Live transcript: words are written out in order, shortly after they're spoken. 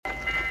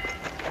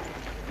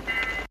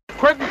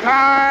Quitting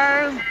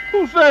time.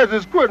 Who says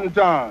it's quitting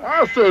time?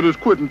 I said it's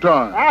quitting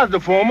time. I was the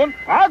foreman.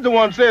 I was the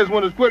one says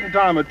when it's quitting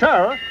time at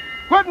Terror.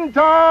 Quitting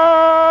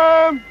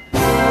time!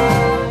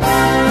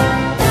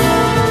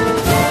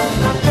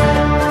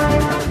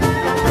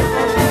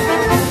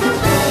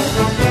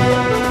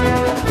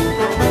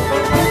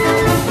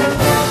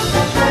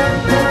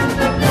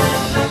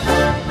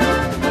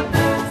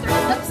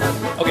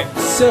 Okay,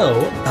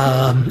 so,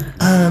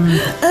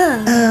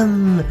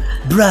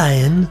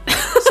 Brian.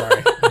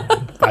 Sorry.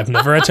 I've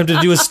never attempted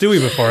to do a Stewie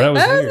before. That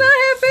was weird. Not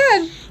half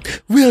bad.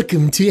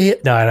 Welcome to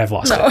No, and I've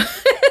lost it.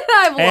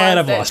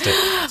 I've lost it.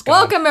 It's gone.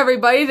 Welcome,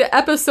 everybody, to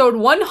episode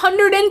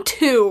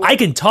 102. I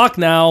can talk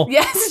now.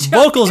 Yes,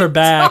 Joe Vocals can are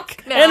back.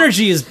 talk now.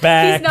 Energy is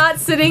back. He's not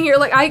sitting here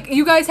like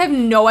you guys have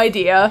no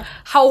idea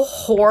how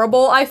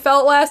horrible I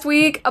felt last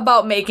week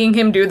about making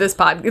him do that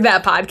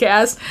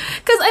podcast.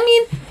 Because I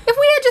mean, if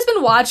we had just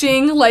been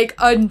watching like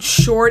a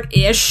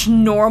short-ish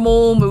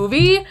normal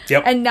movie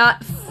and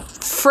not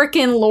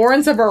frickin'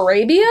 Lawrence of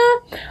Arabia,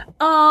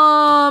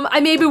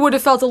 I maybe would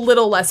have felt a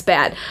little less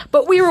bad.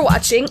 But we were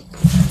watching.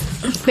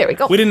 There we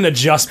go. We didn't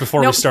adjust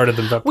before we started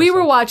the We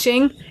were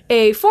watching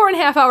a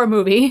 4.5 hour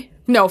movie.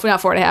 No,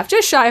 not 4.5,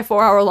 just shy of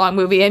 4 hour long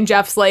movie. And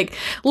Jeff's like,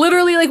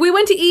 literally, like, we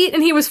went to eat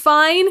and he was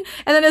fine.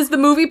 And then as the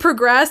movie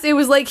progressed, it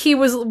was like he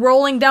was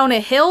rolling down a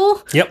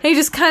hill. Yep. And he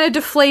just kind of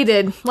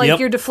deflated, like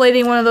you're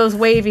deflating one of those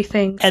wavy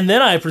things. And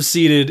then I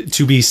proceeded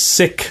to be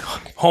sick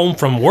home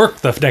from work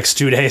the next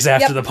 2 days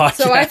after the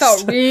podcast. So I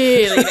felt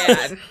really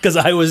bad. Because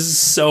I was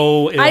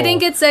so ill. I didn't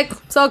get sick.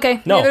 It's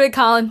okay. No. Neither did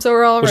Colin. So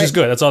we're all right. Which is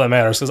good. That's all that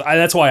matters. Because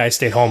that's why I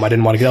stayed home. I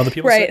didn't want to get other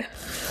people sick.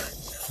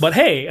 But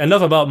hey,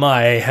 enough about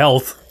my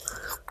health.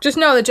 Just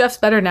know that Jeff's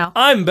better now.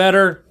 I'm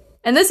better.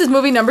 And this is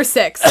movie number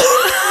 6.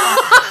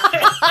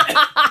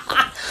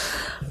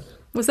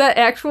 Was that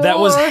actual? That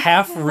was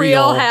half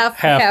real, half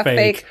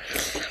fake.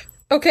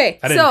 Okay,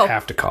 I didn't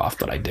have to cough,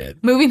 but I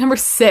did. Movie number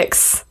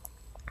 6.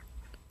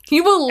 Can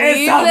you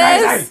believe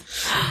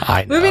this?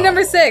 I know. Movie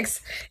number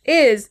 6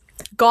 is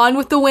Gone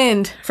with the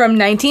Wind from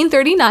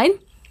 1939.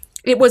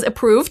 It was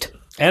approved.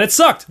 And it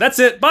sucked. That's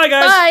it. Bye,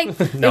 guys. Bye.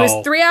 It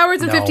was 3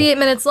 hours and 58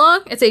 minutes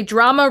long. It's a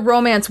drama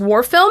romance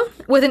war film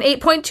with an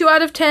 8.2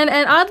 out of 10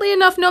 and oddly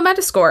enough, no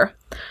Metascore.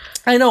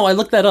 I know. I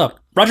looked that up.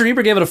 Roger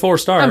Ebert gave it a 4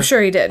 star. I'm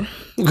sure he did.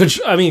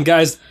 Which, I mean,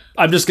 guys,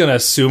 I'm just going to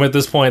assume at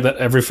this point that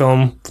every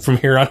film from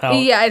here on out...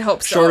 Yeah, I'd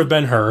hope so. Short of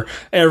Ben-Hur,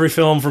 every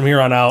film from here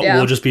on out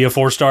will just be a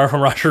 4 star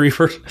from Roger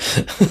Ebert.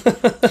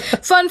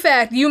 Fun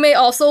fact, you may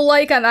also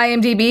like on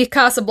IMDb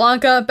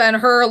Casablanca,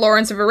 Ben-Hur,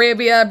 Lawrence of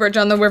Arabia, Bridge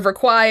on the River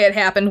Kwai, It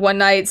Happened One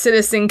Night,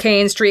 Citizen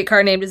Kane,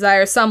 Streetcar Named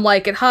Desire, Some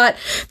Like It Hot,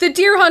 The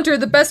Deer Hunter,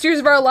 The Best Years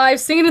of Our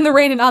Lives, Singing in the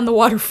Rain, and On the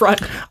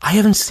Waterfront. I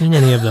haven't seen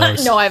any of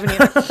those. No, I haven't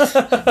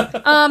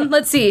either.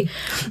 Let's see.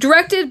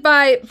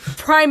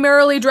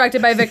 Primarily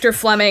directed by Victor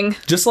Fleming.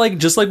 Just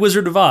like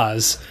Wizard of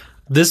Oz,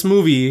 this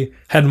movie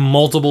had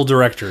multiple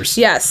directors.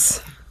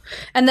 Yes.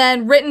 And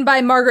then written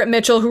by Margaret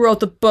Mitchell, who wrote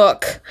the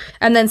book.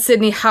 And then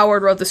Sidney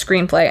Howard wrote the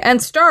screenplay.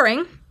 And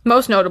starring,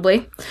 most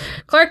notably,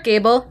 Clark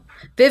Gable,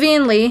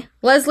 Vivian Leigh,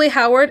 Leslie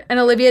Howard, and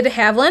Olivia de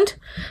Havilland.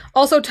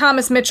 Also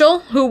Thomas Mitchell,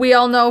 who we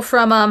all know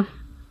from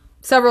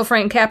several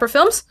Frank Capra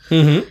films.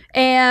 Mm-hmm.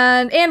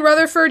 And Anne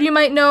Rutherford, you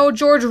might know.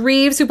 George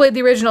Reeves, who played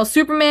the original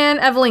Superman.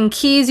 Evelyn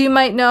Keyes, you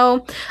might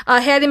know.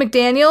 Hattie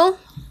McDaniel,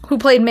 who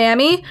played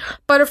Mammy.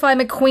 Butterfly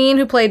McQueen,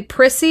 who played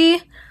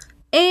Prissy.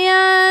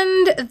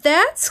 And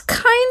that's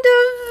kind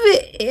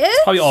of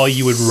it. Probably all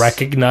you would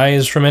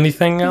recognize from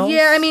anything else.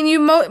 Yeah, I mean,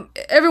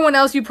 everyone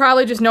else you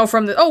probably just know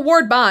from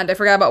Ward Bond. I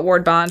forgot about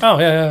Ward Bond. Oh,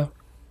 yeah.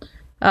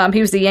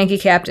 He was the Yankee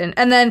captain.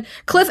 And then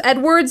Cliff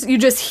Edwards, you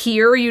just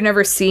hear, you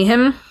never see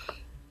him.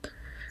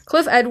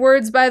 Cliff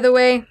Edwards, by the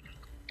way,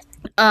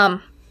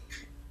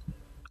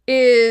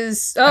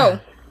 is...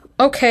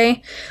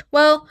 Okay.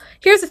 Well,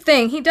 here's the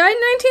thing. He died in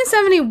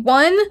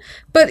 1971,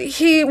 but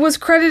he was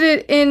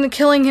credited in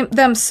Killing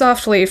Them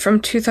Softly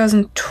from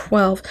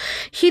 2012.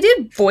 He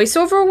did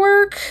voiceover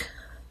work.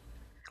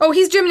 Oh,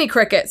 he's Jiminy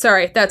Cricket.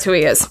 Sorry, that's who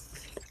he is.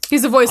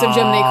 He's the voice of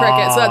Jiminy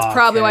Cricket, so that's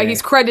probably why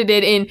he's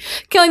credited in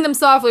Killing Them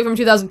Softly from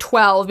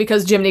 2012,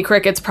 because Jiminy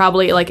Cricket's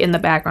probably, like, in the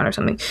background or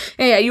something.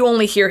 And yeah, you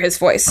only hear his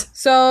voice.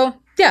 So,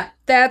 yeah,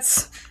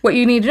 that's what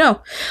you need to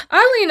know.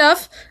 Oddly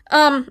enough,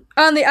 on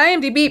the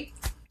IMDb...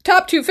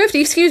 Top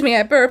 250, excuse me,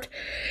 I burped.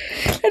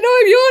 And now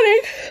I'm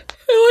yawning.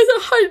 It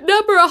was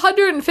number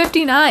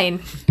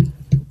 159.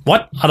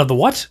 What? Out of the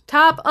what?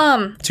 Top,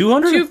 200?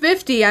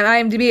 250 on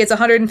IMDb, it's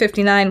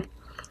 159.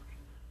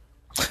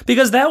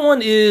 Because that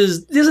one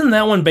isn't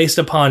that one based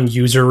upon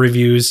user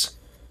reviews?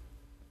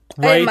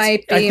 Right? It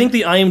might be. I think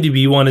the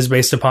IMDb one is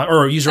based upon,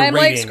 or user rating,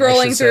 I'm like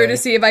scrolling through to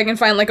see if I can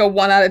find like a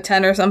 1 out of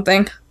 10 or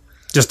something.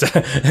 Just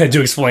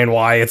to explain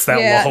why it's that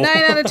low. 9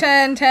 out of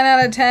 10, 10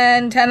 out of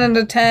 10, 10 out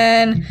of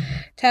 10,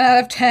 10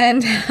 out of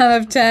 10, 10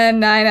 out of 10,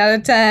 9 out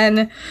of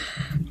 10.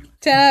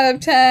 10 out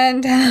of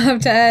 10, 10 out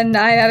of 10,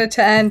 9 out of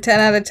 10, 10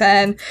 out of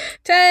 10,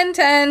 10,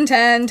 10,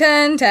 10,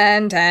 10,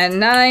 10, 10,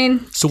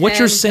 9. So what 10,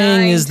 you're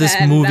saying 9, is this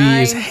 10, movie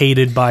 9, is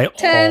hated by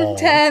 10, all.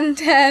 10,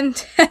 10,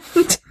 10,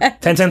 10.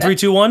 10, 10, 3,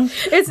 2, 1?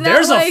 It's not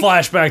There's like a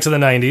flashback to the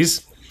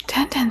 90s.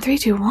 10, 10, 3,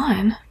 2,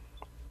 1.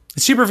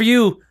 It's cheaper for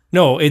you.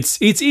 No,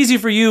 it's easy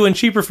for you and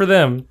cheaper for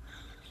them.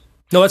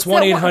 No, it's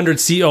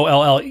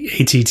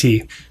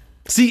 1-800-COLLATT.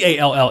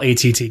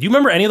 CALLATT. Do you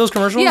remember any of those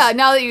commercials? Yeah,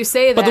 now that you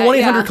say that. But the 1-800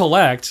 yeah.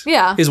 Collect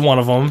Yeah. is one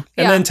of them.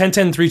 And Yeah. then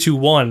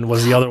 10-10-3-2-1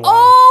 was the other one.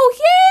 Oh,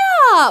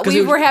 yeah! 'Cause We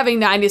it was- were having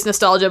 90s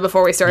nostalgia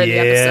before we started the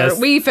Yes.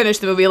 episode. We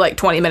finished the movie like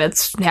 20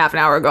 minutes, half an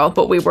hour ago,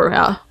 but we were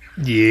Yeah.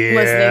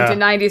 listening to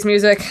 90s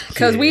music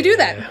because we do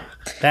that.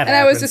 That And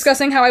I was happens.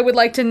 discussing how I would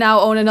like to now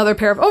own another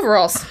pair of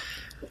overalls.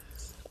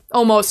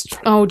 Almost.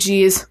 Oh,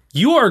 geez.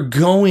 You are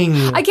going...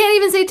 I can't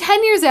even say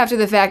 10 years after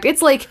the fact.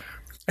 It's like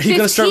Are you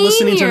going to start 15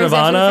 listening to years after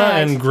the Nirvana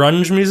fact. and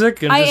grunge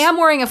music? And I just- am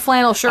wearing a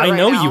flannel shirt I right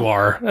know now. you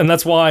are. And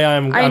that's why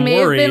I'm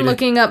may worried. have been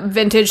looking up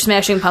vintage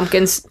Smashing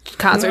Pumpkins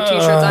concert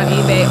t-shirts on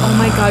eBay. Oh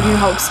my god, you know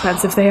how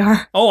expensive they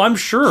are. Oh, I'm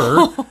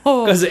sure.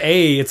 Because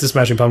A, it's the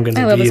Smashing Pumpkins,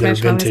 I and love the B, they're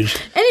Smashing vintage.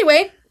 Pumpkins.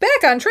 Anyway,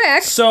 back on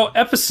track. So,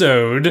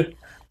 episode...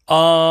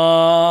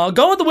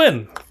 Go with the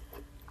Wind.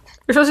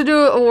 You're supposed to do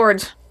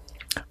awards.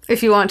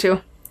 If you want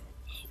to.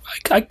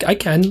 I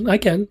can. Oh, I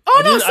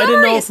no, I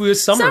didn't know if we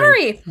was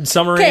summary.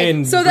 Summary Okay,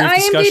 and so the brief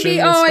discussion IMDb.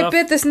 and Oh, I stuff.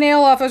 bit this nail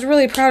off. I was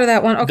really proud of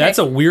that one. Okay. That's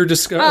a weird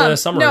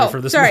summary no,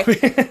 for this sorry. movie.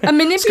 A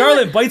manipulative.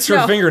 Scarlet bites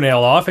her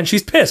fingernail off, and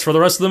she's pissed for the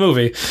rest of the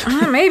movie.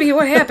 Maybe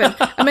what happened?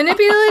 A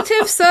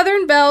manipulative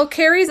Southern belle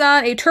carries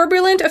on a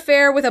turbulent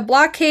affair with a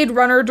blockade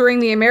runner during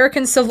the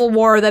American Civil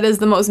War. That is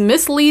the most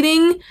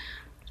misleading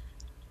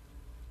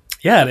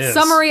Yeah, it is.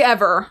 summary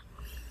ever.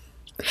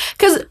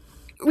 Because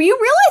you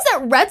realize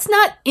that Rhett's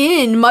not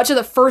in much of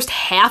the first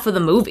half of the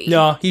movie.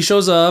 No, he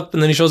shows up,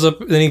 and then he shows up,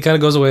 then he kind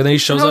of goes away, then he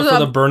shows up for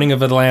the burning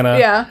of Atlanta.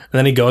 Yeah. And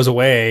then he goes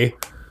away.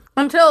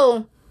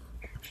 Until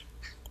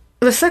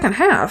the second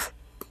half.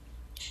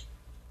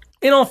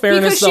 In all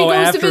fairness, Because she though, goes to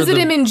after visit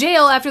him in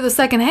jail after the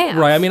second half.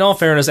 Right, I mean, all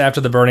fairness,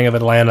 after the burning of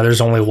Atlanta, there's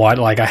only,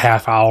 like a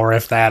half hour,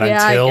 if that,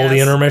 Yeah, I until the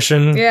guess.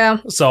 intermission. Yeah.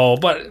 So,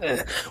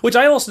 which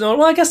I also know,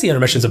 well, I guess the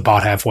intermission's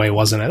about halfway,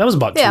 wasn't it? That was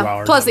about 2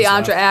 hours. Plus the that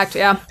was entr'acte,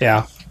 yeah.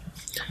 Yeah.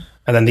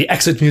 And then the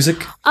exit music.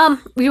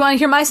 You want to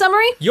hear my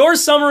summary? Your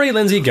summary,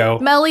 Lindsay, go.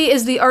 Melly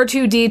is the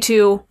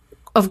R2-D2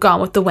 of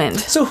Gone with the Wind.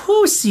 So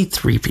who's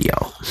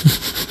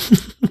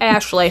C-3PO?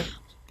 Ashley.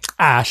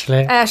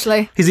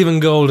 Ashley. He's even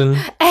golden.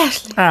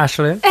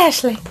 Ashley.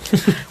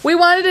 We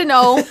wanted to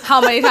know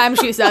how many times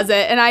she says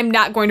it, and I'm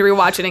not going to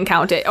rewatch it and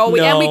count it. And we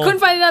couldn't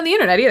find it on the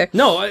internet either.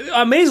 No,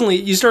 amazingly,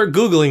 you start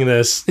Googling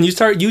this, and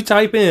you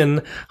type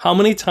in how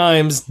many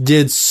times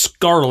did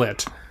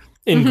Scarlet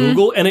in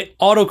Google, and it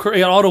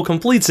auto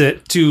completes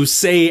it to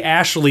say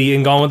Ashley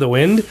in Gone with the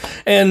Wind,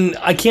 and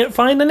I can't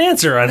find an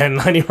answer on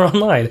it anywhere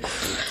online.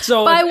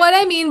 So By what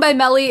I mean by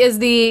Melly is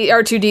the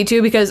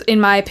R2-D2, because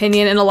in my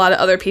opinion and a lot of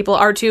other people,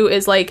 R2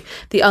 is like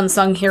the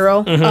unsung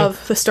hero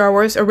of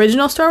the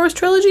original Star Wars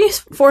trilogy,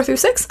 4 through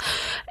 6.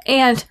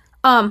 And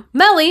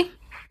Melly,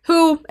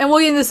 who, and we'll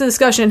get into this in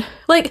discussion,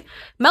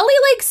 Melly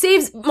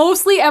saves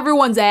mostly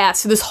everyone's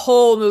ass through this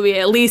whole movie,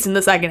 at least in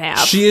the second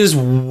half. she is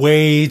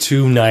way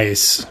too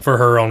nice for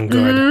her own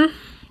good.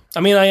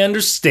 I mean, I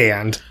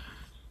understand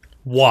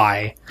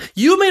why.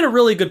 You made a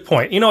really good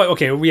point. You know what?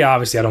 Okay,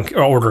 obviously I don't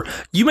order.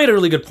 You made a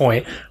really good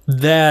point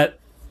that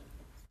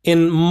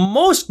in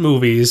most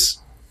movies,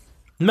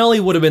 Melly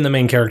would have been the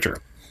main character.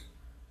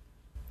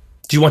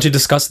 Do you want to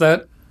discuss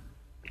that?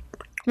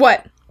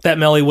 What? That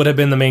Melly would have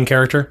been the main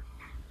character?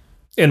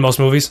 In most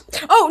movies?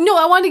 Oh, no,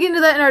 I wanted to get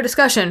into that in our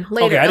discussion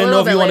later. Okay, I didn't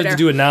know if you wanted to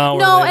do it now or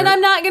No, later. and I'm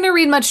not going to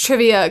read much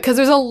trivia, because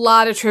there's a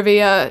lot of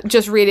trivia.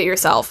 Just read it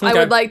yourself. Okay. I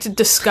would like to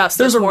discuss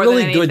There's this a more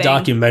really than good anything.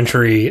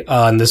 documentary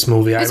on this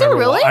movie. Is there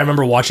really? I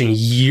remember watching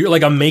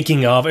a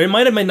making of. It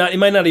might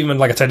not even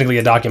technically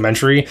a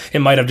documentary. It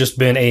might have just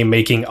been a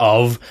making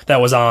of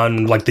that was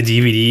on the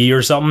DVD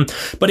or something.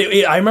 But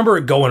I remember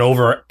it going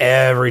over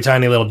every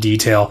tiny little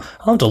detail.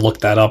 I'll have to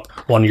look that up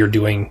when you're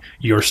doing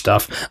your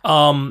stuff.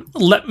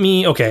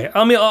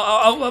 I'm going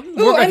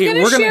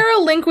to share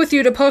a link with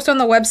you to post on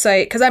the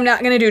website, because I'm not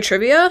going to do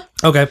trivia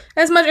Okay.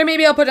 as much, or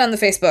maybe I'll put it on the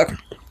Facebook,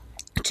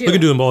 too. We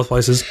can do them both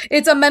places.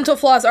 It's a Mental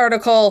Floss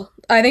article.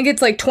 I think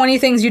it's 20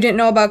 things you didn't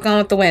know about Gone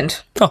with the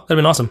Wind. Oh, that'd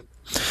been awesome.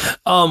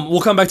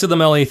 We'll come back to the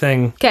Melly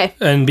thing. Okay.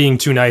 And being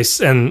too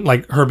nice and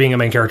her being a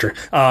main character.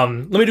 Let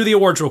me do the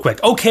awards real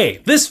quick. Okay,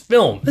 this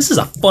is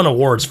a fun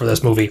awards for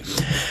this movie.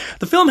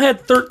 The film had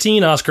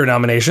 13 Oscar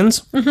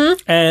nominations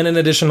and an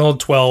additional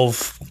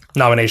 12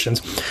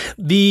 nominations.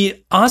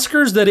 The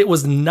Oscars that it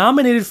was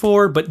nominated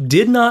for but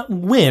did not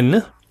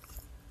win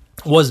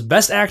was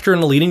Best Actor in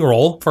a Leading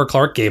Role for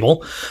Clark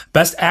Gable,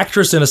 Best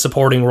Actress in a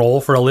Supporting Role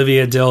for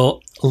Olivia de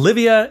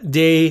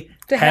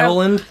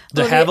Havilland.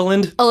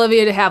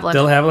 Olivia de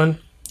Havilland.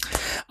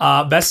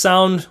 Best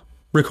Sound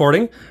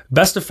Recording,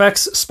 Best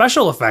Effects,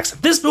 Special Effects.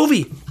 This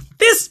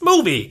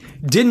movie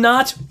did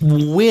not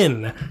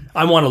win.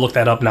 I want to look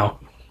that up now.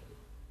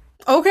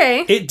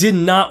 Okay. It did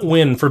not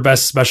win for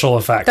best special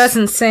effects. That's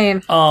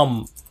insane.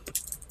 I'm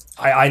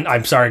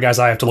sorry, guys.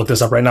 I have to look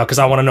this up right now because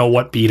I want to know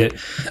what beat it.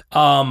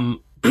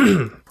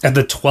 At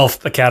the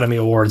 12th Academy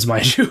Awards,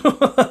 mind you.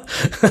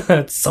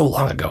 It's so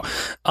long ago.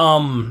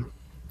 And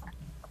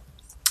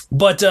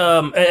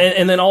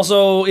then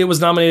also it was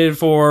nominated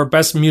for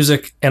Best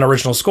Music and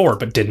Original Score,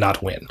 but did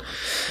not win.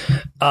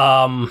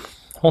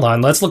 Hold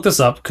on, let's look this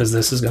up because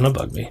this is going to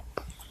bug me.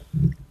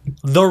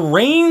 The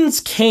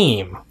Rains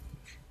Came.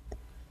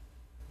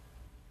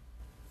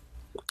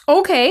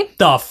 Okay.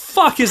 The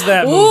fuck is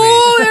that movie?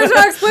 Ooh, there's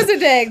our explicit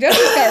tag.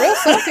 Just got real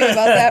salty about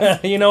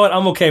that. You know what?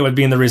 I'm okay with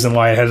being the reason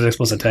why I had an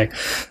explicit tag.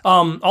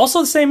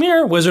 Also the same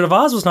year, Wizard of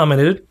Oz was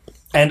nominated.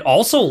 And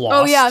also lost.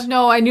 Oh, yeah.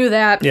 No, I knew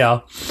that.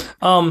 Yeah.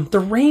 The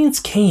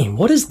Rains Came.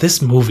 What is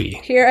this movie?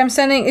 Here, I'm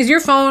sending... Is your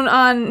phone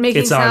on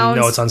making sounds?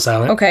 No, it's on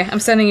silent. Okay, I'm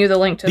sending you the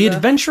link to the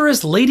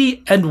adventurous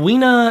Lady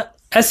Edwina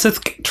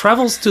Esith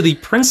travels to the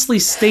princely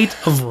state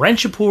of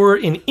Ranchipur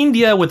in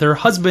India with her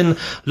husband,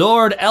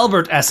 Lord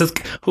Albert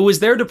Esith, who is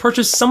there to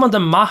purchase some of the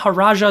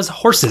Maharaja's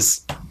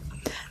horses.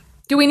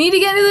 Do we need to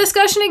get into the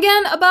discussion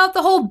again about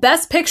the whole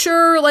Best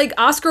Picture, like,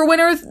 Oscar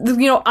winner,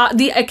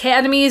 the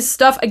Academy's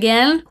stuff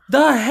again?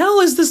 The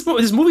hell is this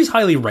movie? This movie's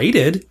highly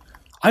rated.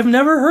 I've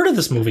never heard of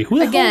this movie. Who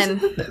the hell is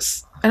in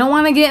this? I don't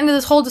want to get into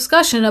this whole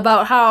discussion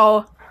about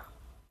how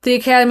the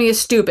Academy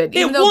is stupid,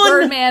 even though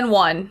Birdman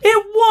won.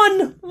 It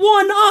won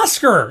one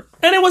Oscar,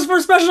 and it was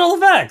for special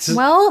effects.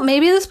 Well,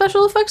 maybe the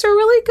special effects are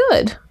really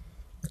good.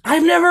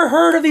 I've never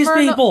heard of these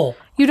people.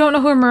 You don't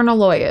know who Myrna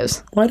Loy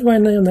is. Why do I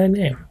know that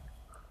name?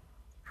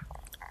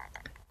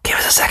 Give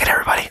us a second,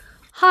 everybody.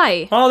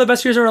 Hi. Oh, the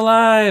best years of our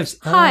lives.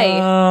 Hi.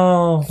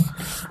 Oh,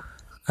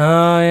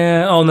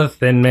 yeah. Oh, the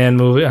Thin Man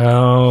movie.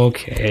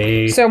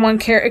 Okay. Someone,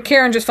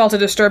 Karen just felt a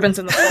disturbance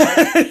in the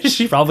floor.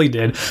 She probably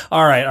did.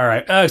 All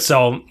right.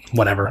 So,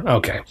 whatever.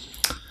 Okay.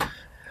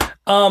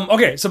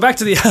 Okay, so back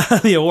to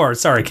the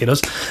awards. Sorry,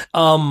 kiddos.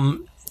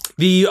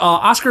 The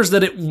Oscars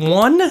that it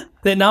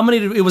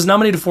was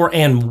nominated for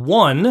and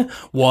won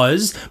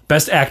was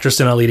Best Actress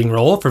in a Leading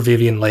Role for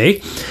Vivien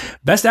Leigh,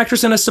 Best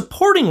Actress in a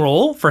Supporting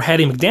Role for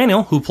Hattie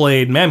McDaniel, who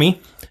played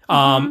Mammy.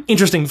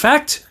 Interesting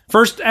fact,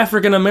 first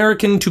African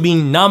American to be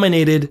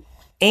nominated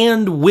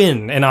and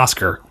win an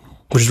Oscar,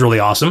 which is really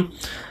awesome.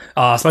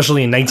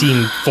 Especially in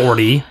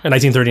 1939,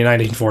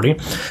 1940.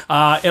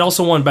 It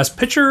also won Best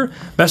Picture,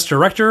 Best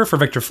Director for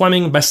Victor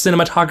Fleming, Best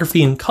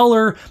Cinematography and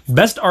Color,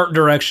 Best Art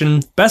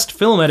Direction, Best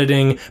Film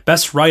Editing,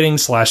 Best Writing /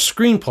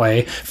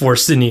 Screenplay for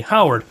Sidney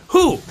Howard,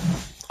 who,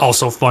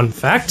 also fun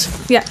fact,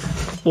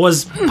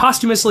 was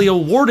posthumously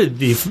awarded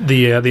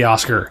the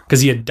Oscar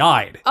because he had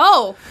died.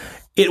 Oh.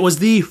 It was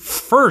the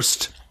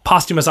first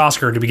posthumous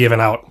Oscar to be given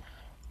out.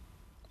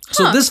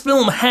 So this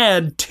film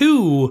had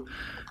two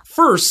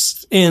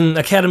firsts in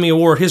Academy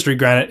Award history.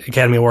 Granted,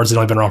 Academy Awards had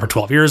only been around for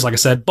 12 years, like I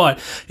said, but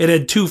it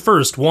had two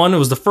firsts. One, it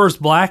was the first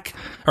black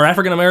or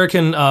African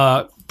American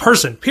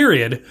person,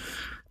 period,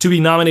 to be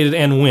nominated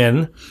and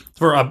win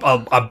for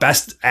a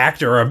best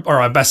actor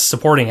or a best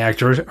supporting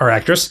actor or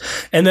actress.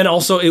 And then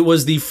also it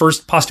was the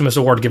first posthumous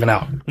award given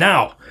out.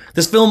 Now,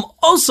 this film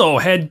also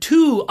had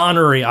two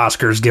honorary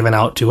Oscars given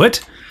out to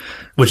it,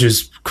 which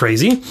is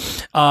crazy,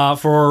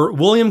 for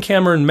William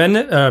Cameron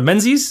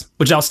Menzies,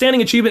 which is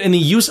Outstanding Achievement in the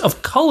Use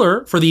of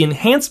Color for the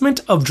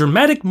Enhancement of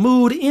Dramatic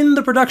Mood in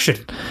the Production.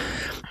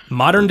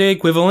 Modern day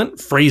equivalent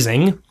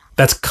phrasing,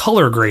 that's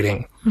color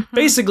grading.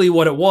 Basically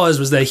what it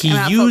was that he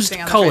used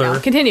color.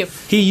 Right, continue.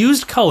 He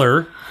used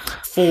color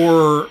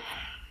for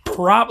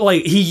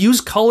he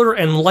used color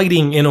and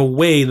lighting in a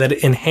way that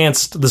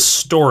enhanced the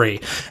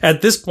story.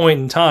 At this point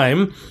in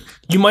time,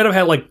 you might have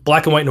had like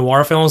black and white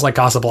noir films like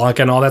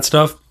Casablanca and all that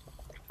stuff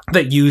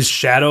that use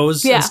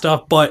shadows and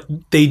stuff, but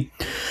they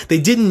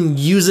didn't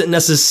use it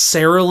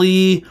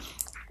necessarily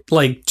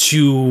like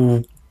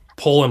to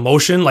pull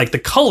emotion. Like the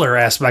color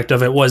aspect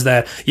of it was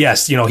that,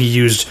 yes, he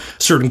used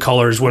certain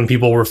colors when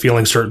people were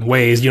feeling certain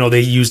ways. They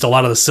used a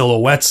lot of the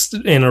silhouettes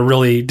in a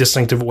really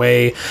distinctive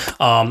way.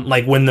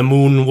 Like when the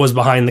moon was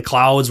behind the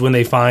clouds, when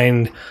they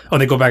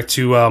go back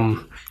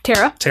to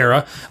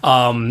Tara.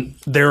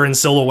 They're in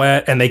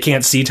silhouette and they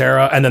can't see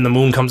Tara, and then the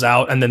moon comes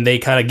out and then they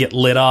kind of get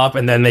lit up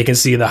and then they can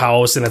see the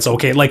house and it's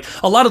okay. Like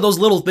a lot of those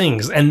little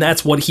things, and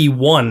that's what he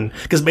won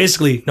because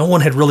basically no one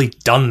had really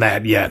done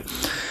that yet.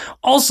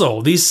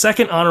 Also, the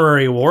second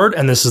honorary award,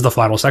 and this is the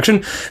final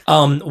section,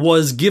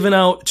 was given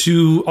out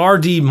to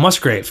R.D.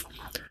 Musgrave.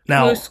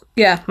 Now,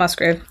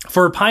 Musgrave.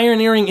 For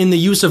pioneering in the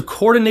use of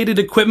coordinated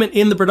equipment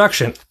in the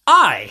production.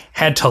 I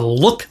had to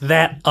look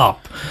that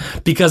up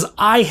because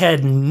I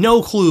had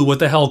no clue what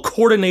the hell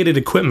coordinated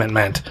equipment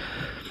meant.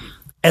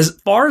 As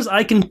far as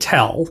I can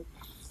tell,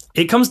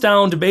 it comes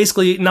down to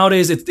basically,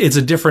 nowadays it's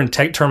a different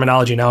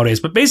terminology nowadays,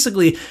 but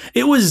basically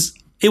it was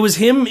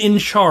him in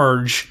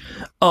charge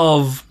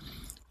of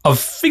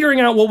figuring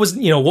out what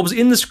was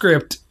in the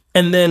script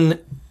and then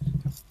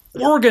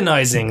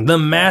organizing the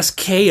mass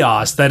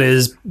chaos that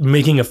is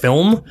making a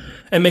film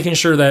and making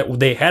sure that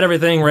they had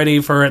everything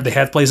ready for it. They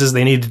had places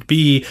they needed to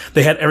be.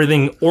 They had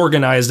everything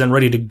organized and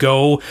ready to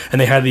go. And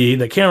they had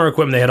the camera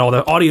equipment. They had all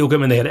the audio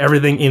equipment. They had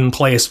everything in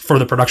place for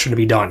the production to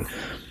be done.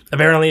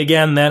 Apparently,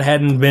 again, that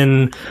hadn't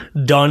been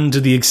done to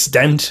the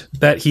extent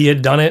that he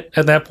had done it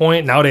at that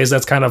point. Nowadays,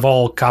 that's kind of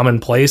all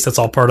commonplace. That's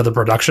all part of the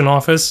production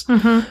office.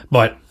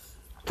 But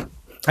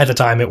at the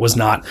time, it was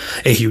not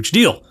a huge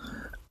deal.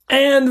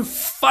 And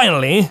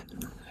finally,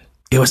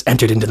 it was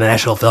entered into the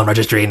National Film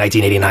Registry in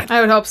 1989.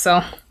 I would hope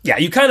so. Yeah,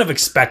 you kind of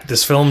expect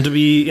this film to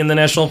be in the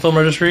National Film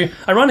Registry,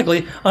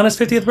 ironically, on its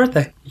 50th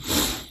birthday.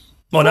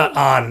 Well, not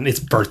on its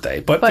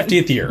birthday, but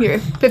 50th year. Your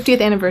 50th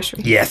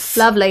anniversary. Yes.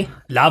 Lovely.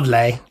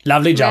 Lovely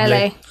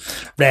jubbly.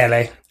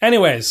 Really.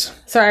 Anyways.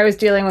 Sorry, I was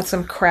dealing with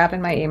some crap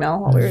in my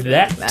email while we were doing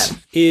that. That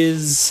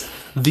is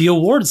the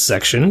awards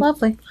section.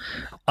 Lovely.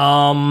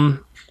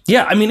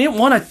 Yeah, I mean, it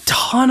won a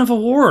ton of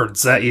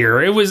awards that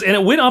year. It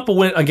went up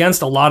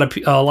against a lot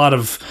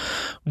of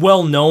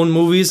well-known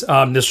movies.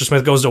 Mr.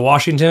 Smith Goes to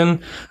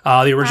Washington.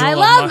 The original. I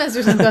love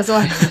Mr. Smith Goes to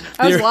Washington.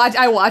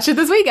 I watched it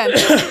this weekend.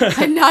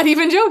 I'm not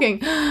even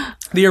joking.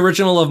 The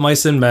original of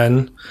Mice and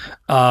Men,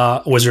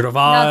 Wizard of Oz.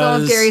 Not the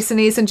one with Gary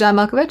Sinise and John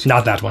Malkovich?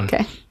 Not that one.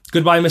 Okay.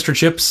 Goodbye, Mr.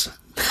 Chips.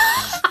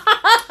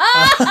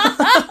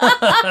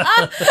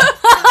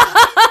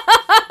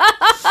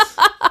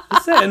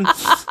 Then,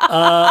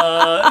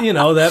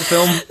 that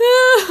film.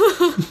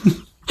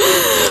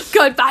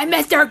 Goodbye,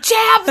 Mr.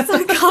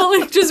 Chips!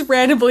 Colin just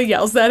randomly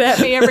yells that at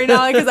me every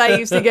now and then because I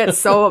used to get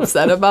so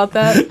upset about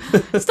that.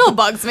 Still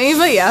bugs me,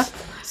 but yeah.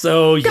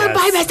 So, yes.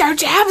 Goodbye, Mr.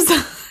 Chips!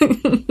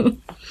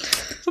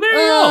 So there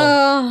you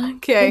go.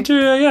 Okay.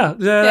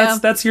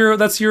 That's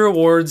your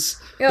awards.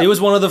 Yep. It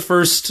was one of the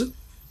first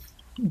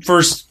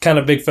kind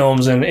of big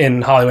films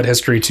in Hollywood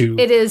history to.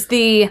 It is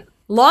the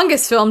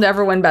longest film to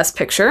ever win Best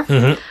Picture.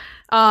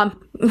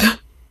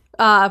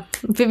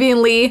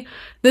 Vivian Leigh.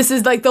 This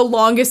is like the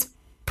longest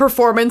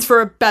performance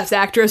for a Best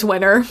Actress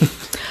winner.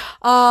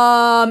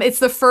 It's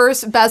the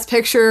first Best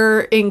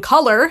Picture in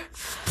color.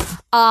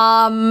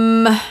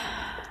 I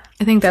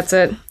think that's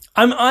it.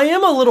 I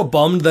am a little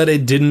bummed that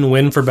it didn't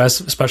win for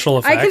Best Special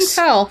Effects. I can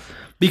tell.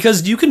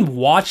 Because you can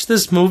watch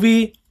this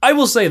movie. I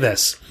will say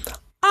this.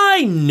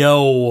 I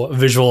know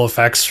visual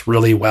effects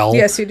really well.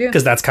 Yes, you do.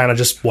 Because that's kind of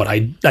just what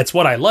I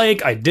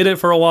like. I did it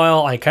for a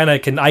while. I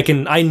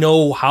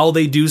know how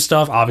they do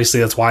stuff.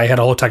 Obviously, that's why I had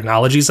a whole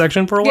technology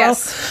section for a while.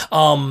 Yes.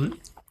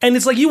 And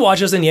it's like you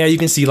watch this and you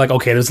can see like,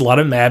 okay, there's a lot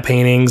of mad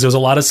paintings. There's a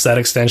lot of set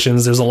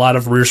extensions. There's a lot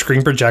of rear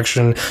screen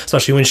projection,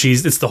 especially when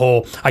it's the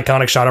whole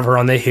iconic shot of her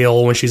on the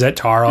hill when she's at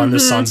Tara and the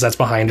sun sets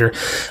behind her.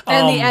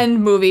 And the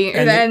end movie,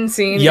 or the end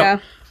scene, yeah.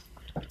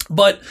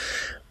 But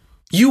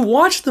you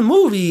watch the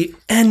movie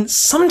and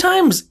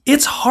sometimes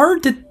it's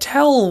hard to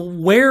tell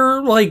where,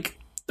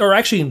 or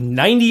actually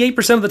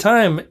 98% of the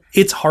time,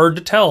 it's hard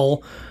to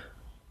tell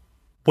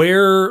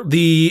where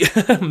the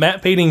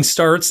matte painting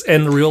starts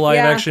and the real live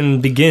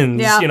action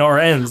begins, or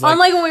ends.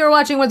 Unlike when we were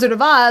watching Wizard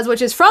of Oz,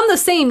 which is from the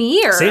same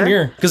year. Same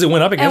year, because it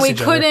went up against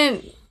each other.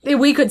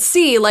 We could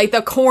see like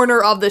the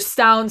corner of the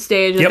sound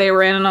stage that they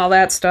were in and all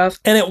that stuff.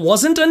 And it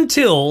wasn't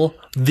until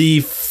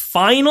the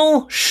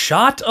final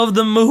shot of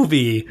the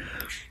movie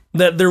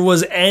that there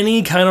was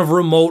any kind of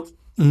remote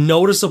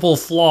noticeable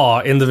flaw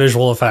in the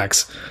visual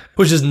effects,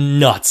 which is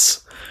nuts.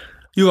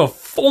 You have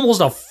almost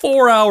a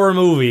 4-hour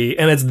movie,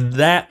 and it's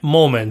that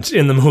moment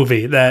in the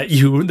movie that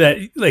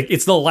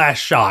it's the last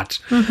shot.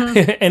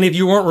 And if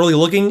you weren't really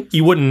looking,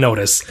 you wouldn't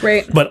notice.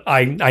 Right. But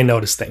I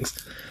noticed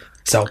things.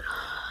 So.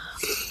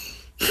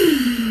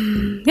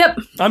 Yep.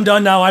 I'm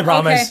done now, I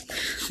promise.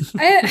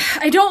 Okay.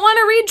 I don't want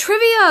to read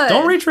trivia.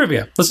 Don't read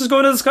trivia. Let's just go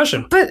into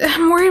discussion. But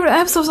I'm worried the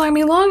episode's not going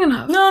to be long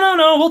enough.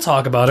 No. We'll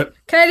talk about it.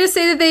 Can I just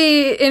say that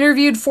they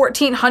interviewed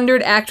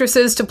 1,400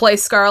 actresses to play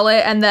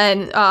Scarlet and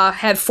then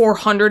had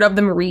 400 of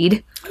them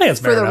read I think it's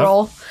fair for the enough.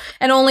 role.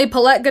 And only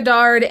Paulette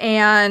Goddard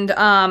and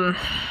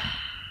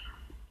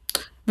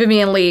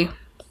Vivian Leigh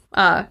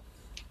were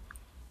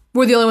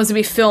the only ones to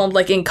be filmed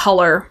in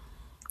color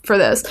for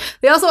this.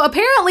 They also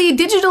apparently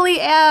digitally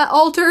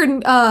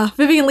altered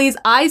Vivian Leigh's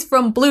eyes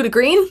from blue to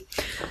green.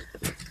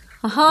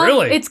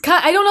 Really?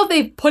 I don't know if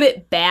they put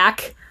it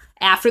back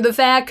after the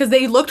fact because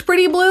they looked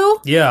pretty blue.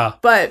 Yeah.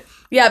 But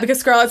yeah, because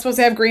Scarlett's supposed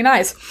to have green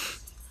eyes.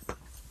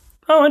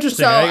 Oh,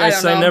 interesting. So, I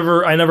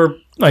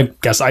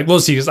guess I will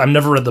see because I've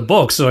never read the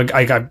book, so it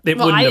wouldn't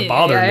have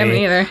bothered me.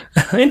 Me either.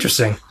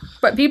 Interesting.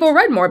 But people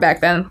read more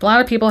back then. A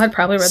lot of people had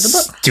probably read the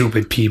book.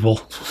 Stupid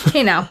people.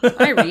 Hey, now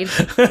I read.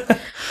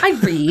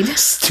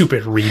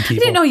 Stupid read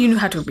people. I didn't know you knew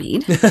how to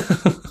read.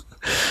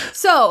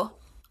 So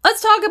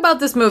let's talk about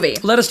this movie.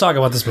 Let us talk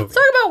about this movie. Let's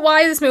talk about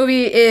why this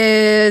movie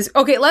is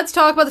okay. Let's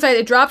talk about the fact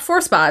it dropped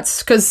 4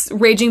 spots because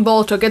Raging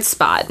Bull took its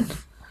spot.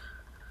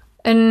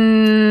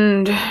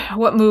 And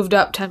what moved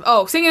up 10?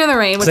 Oh, Singing in the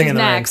Rain, which is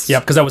next.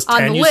 Yep, because that was 10,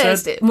 on the you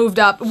list. said? It moved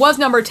up. It was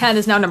number 10,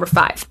 is now number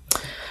 5.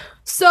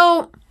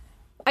 So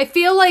I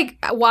feel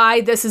like why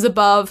this is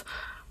above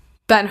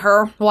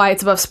Ben-Hur, why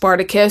it's above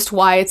Spartacus,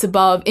 why it's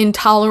above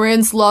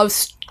Intolerance, Love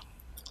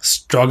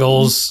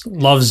struggles,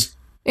 loves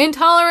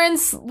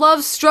Intolerance,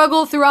 love,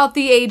 struggle throughout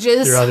the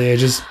ages.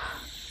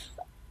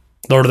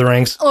 Lord of the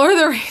Rings. Lord of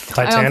the Rings.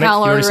 Titanic. I don't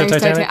count Lord of the Rings.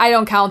 Titanic. I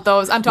don't count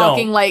those. I'm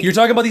talking like you're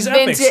talking about these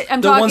epics.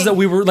 Ones that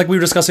we were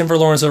discussing for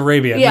Lawrence of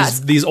Arabia. Yes.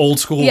 These old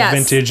school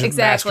vintage.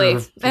 Exactly.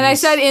 And I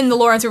said in the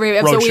Lawrence of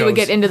Arabia episode we would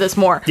get into this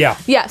more. Yeah.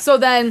 Yeah. So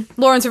then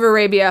Lawrence of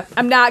Arabia.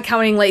 I'm not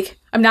counting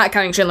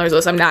Schindler's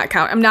List. I'm not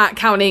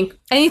counting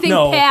anything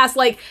past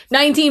like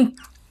 19.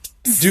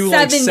 Do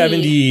like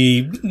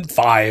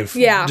 75.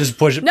 Yeah. Just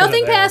push it.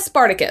 Nothing past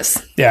Spartacus.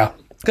 Yeah.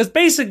 Because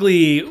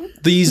basically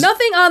these...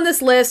 Nothing on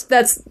this list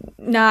that's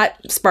not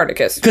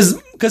Spartacus.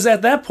 Because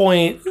at that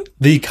point,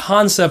 the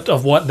concept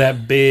of what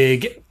that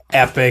big,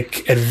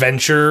 epic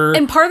adventure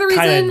and part of the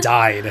reason kind of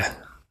died.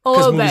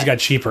 Because movies got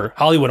cheaper.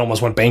 Hollywood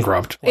almost went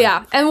bankrupt.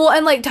 Yeah. And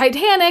like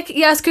Titanic,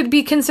 yes, could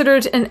be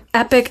considered an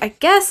epic, I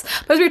guess.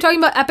 But as we were talking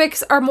about,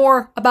 epics are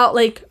more about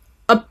like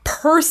a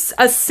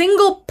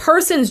single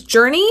person's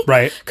journey.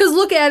 Right. Because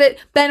look at it,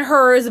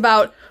 Ben-Hur is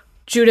about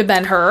Judah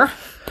Ben-Hur.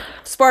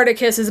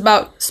 Spartacus is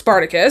about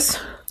Spartacus.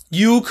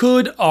 You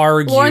could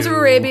argue... Lawrence of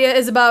Arabia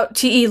is about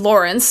T.E.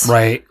 Lawrence.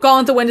 Right. Gone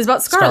with the Wind is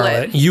about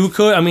Scarlet. You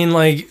could,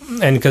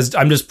 and because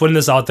I'm just putting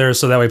this out there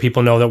so that way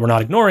people know that we're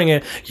not ignoring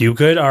it, you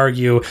could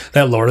argue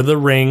that Lord of the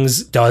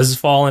Rings does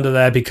fall into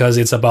that because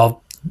it's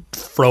about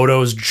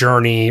Frodo's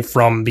journey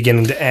from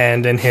beginning to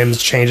end and him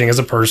changing as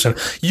a person.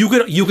 You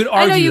could argue that.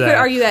 I know you could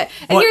argue that.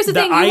 And here's the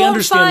thing, I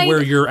understand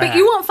where you're at. But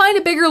you won't find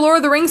a bigger Lord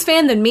of the Rings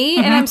fan than me,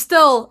 and I'm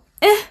still...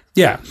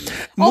 Yeah.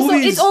 Also,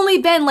 it's only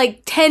been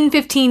like 10,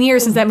 15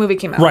 years since that movie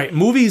came out. Right.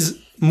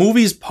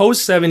 Movies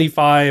post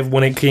 75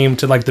 when it came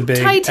to like the big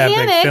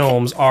epic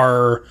films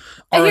are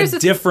a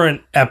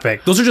different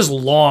epic. Those are just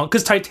long,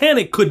 because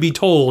Titanic could be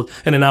told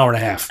in an hour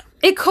and a half.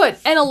 It could.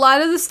 And a lot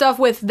of the stuff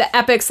with the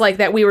epics like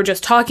that we were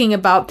just talking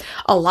about,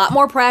 a lot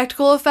more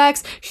practical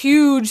effects,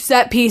 huge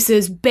set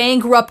pieces,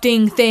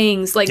 bankrupting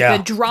things, like the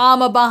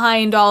drama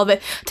behind all of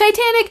it.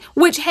 Titanic,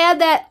 which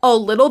had that a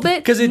little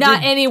bit,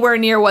 not anywhere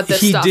near what this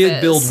stuff is. He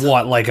did build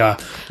what, like a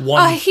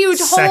huge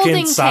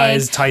holding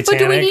size tank. Titanic?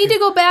 But do we need to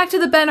go back to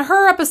the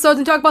Ben-Hur episodes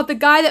and talk about the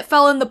guy that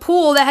fell in the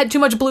pool that had too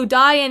much blue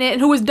dye in it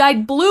and who was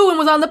dyed blue and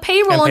was on the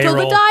payroll until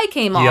the dye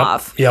came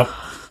off? Yep.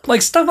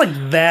 Like stuff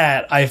like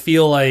that, I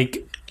feel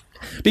like...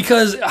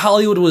 Because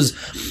Hollywood was...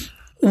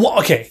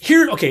 Well,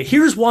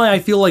 here's why I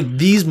feel like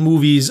these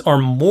movies are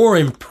more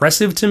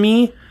impressive to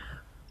me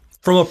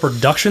from a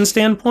production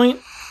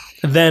standpoint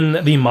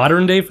than the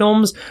modern day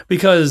films.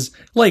 Because,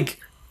 like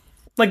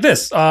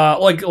this,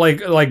 like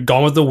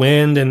Gone with the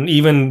Wind, and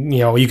even,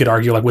 you could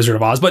argue like Wizard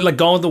of Oz, but like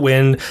Gone with the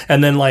Wind,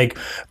 and then like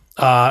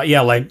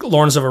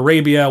Lawrence of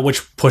Arabia,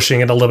 which pushing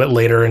it a little bit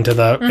later into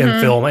the in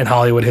film and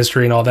Hollywood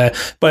history and all that,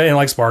 but in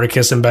like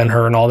Spartacus and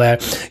Ben-Hur and all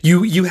that,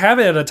 you have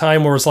it at a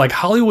time where it's like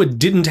Hollywood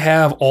didn't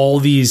have all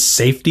these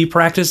safety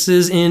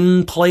practices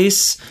in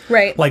place.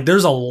 Right. Like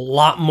there's a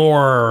lot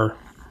more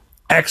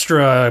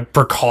extra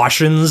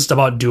precautions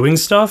about doing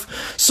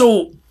stuff.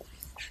 So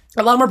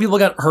a lot more people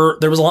got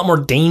hurt. There was a lot more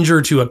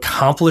danger to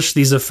accomplish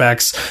these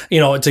effects,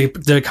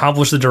 to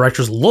accomplish the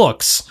director's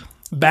looks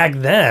back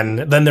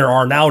then than there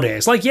are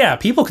nowadays. Like, yeah,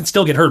 people can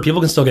still get hurt. People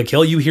can still get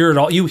killed. You hear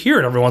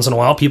it every once in a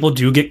while. People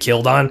do get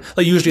killed on,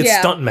 like, usually it's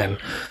stuntmen,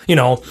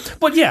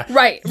 But yeah.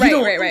 Right.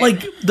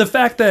 Like, the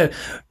fact that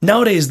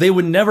nowadays they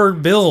would never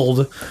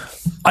build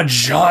a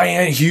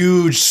giant,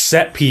 huge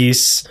set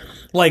piece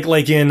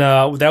like in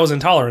that was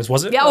Intolerance,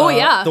 was it?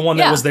 Yeah, the one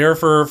that was there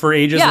for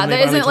ages. Yeah,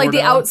 that isn't like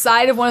the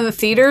outside of one of the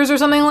theaters or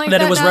something like that.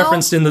 That it was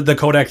referenced in the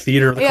Kodak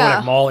Theater, the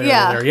Kodak Mall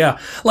area there. Yeah,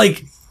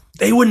 like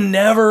they would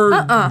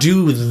never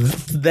do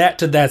that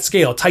to that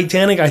scale.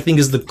 Titanic, I think,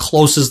 is the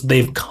closest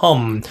they've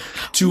come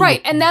to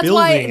and that's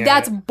why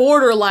that's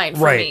borderline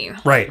for me.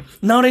 Right.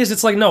 Nowadays,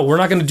 it's like, no, we're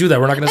not going to do that.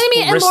 We're not going to.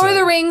 And Lord of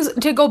the Rings,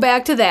 to go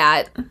back to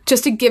that,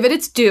 just to give it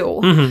its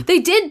due, they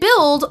did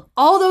build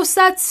all those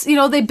sets.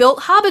 They built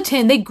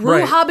Hobbiton. They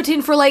grew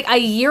Hobbiton for like a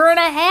year and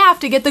a half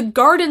to get the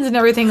gardens and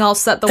everything else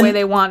set the way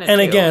they wanted.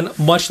 And again,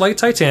 much like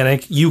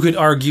Titanic, you could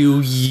argue,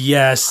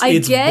 yes,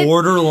 it's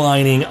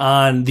borderlining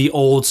on the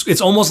old.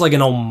 It's almost like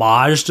an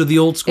homage to the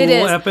old school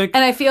epic.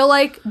 And I feel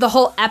like the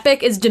whole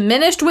epic is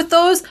diminished with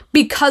those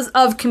because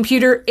of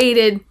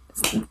computer-aided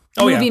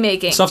movie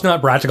making. Stuff's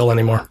not practical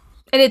anymore.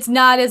 And it's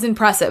not as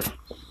impressive.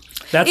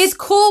 It's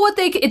cool what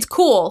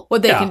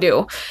they can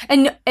do.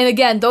 And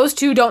again, those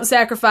two don't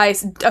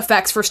sacrifice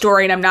effects for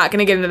story, and I'm not going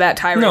to get into that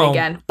tirade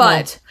again.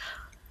 But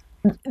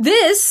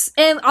this,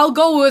 and I'll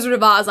go Wizard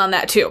of Oz on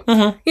that too.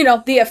 The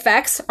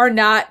effects are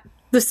not,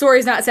 the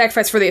story's not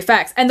sacrificed for the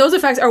effects. And those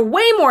effects are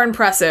way more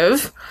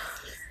impressive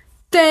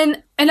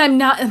than, and I'm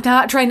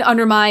not trying to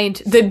undermine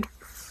the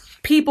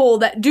people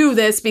that do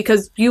this,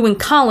 because you and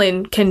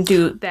Colin can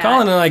do that.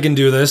 Colin and I can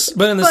do this,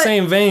 but in the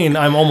same vein,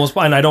 I'm almost,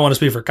 and I don't want to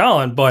speak for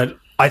Colin, but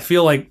I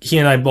feel like he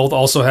and I both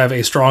also have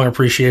a strong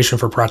appreciation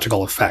for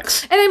practical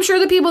effects. And I'm sure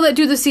the people that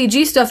do the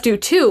CG stuff do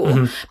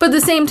too. But at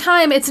the same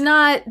time, it's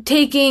not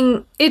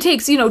taking... It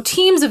takes,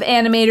 teams of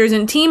animators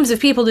and teams of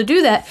people to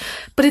do that.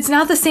 But it's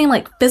not the same,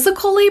 like,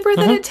 physical labor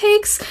that it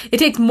takes. It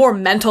takes more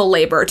mental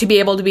labor to be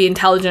able to be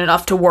intelligent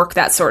enough to work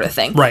that sort of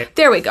thing. Right.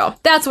 There we go.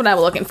 That's what I'm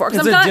looking for.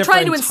 Because It's I'm a not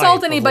trying to different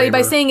insult type of anybody by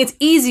labor. saying it's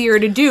easier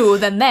to do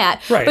than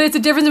that. Right. But it's a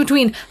difference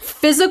between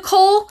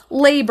physical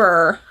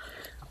labor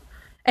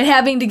and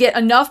having to get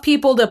enough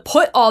people to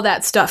put all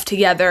that stuff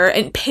together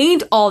and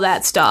paint all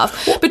that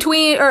stuff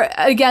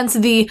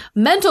against the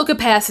mental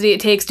capacity it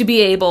takes to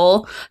be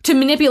able to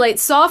manipulate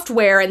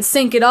software and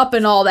sync it up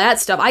and all that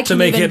stuff. I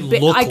can't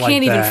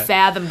even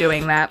fathom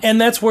doing that.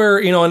 And that's where,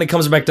 and it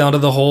comes back down to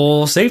the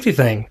whole safety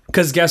thing.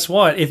 Because guess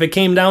what? If it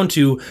came down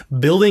to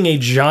building a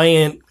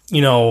giant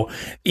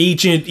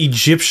ancient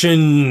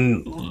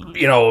Egyptian,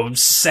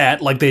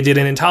 set like they did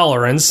in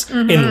Intolerance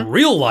in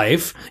real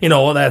life,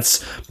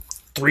 that's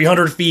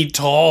 300 feet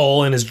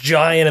tall and is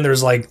giant and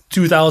there's like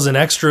 2,000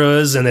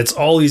 extras and it's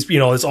all these,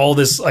 it's all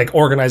this like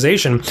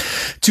organization.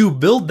 To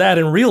build that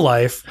in real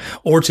life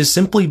or to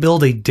simply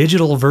build a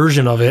digital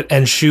version of it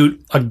and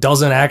shoot a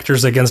dozen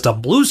actors against a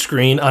blue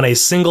screen on a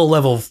single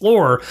level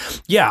floor,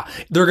 yeah,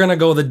 they're going to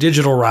go the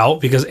digital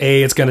route because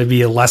it's going to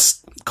be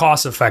less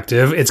cost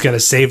effective, it's going to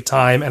save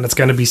time, and it's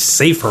going to be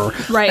safer.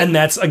 Right. And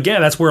that's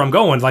where I'm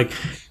going. Like,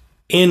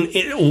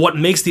 what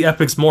makes the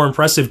epics more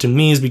impressive to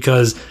me is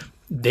because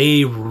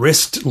they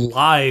risked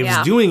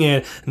lives doing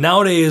it.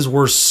 Nowadays,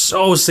 we're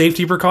so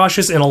safety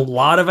precautious in a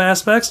lot of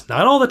aspects.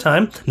 Not all the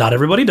time. Not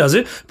everybody does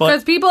it. But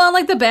because people on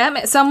like the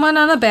Batman, someone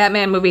on the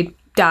Batman movie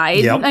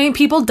died. Yep. I mean,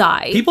 people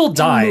die. People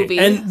die.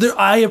 And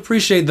I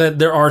appreciate that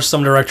there are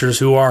some directors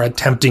who are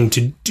attempting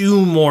to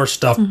do more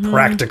stuff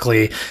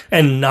practically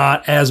and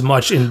not as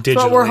much in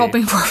digital. What we're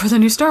hoping for the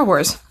new Star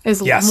Wars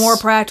is more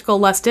practical,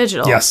 less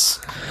digital. Yes.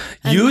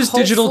 And use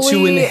digital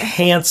to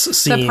enhance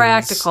scenes. The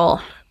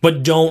practical.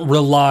 But don't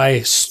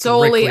rely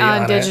solely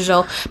on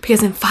digital,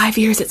 because in 5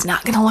 years it's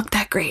not going to look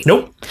that great.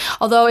 Nope.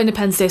 Although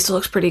Independence Day still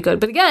looks pretty good,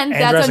 but again,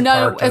 And that's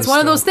Jurassic it's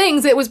one of those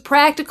things. It was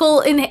practical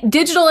and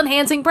digital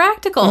enhancing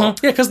practical. Yeah,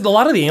 because a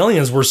lot of the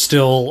aliens were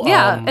still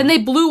and they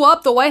blew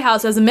up the White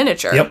House as a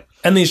miniature. Yep.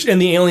 And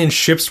the alien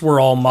ships were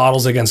all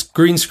models against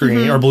green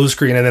screen or blue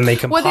screen, and then they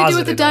composited What did they do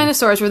with the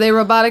dinosaurs? Were they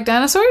robotic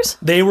dinosaurs?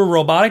 They were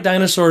robotic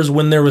dinosaurs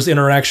when there was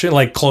interaction,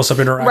 like close-up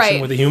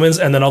interaction with the humans,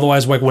 and then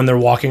otherwise, like when they're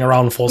walking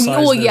around full size.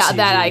 Well, yeah,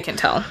 that I can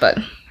tell, but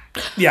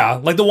yeah,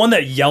 like the one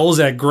that yells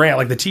at Grant,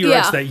 like the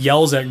T-Rex that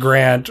yells at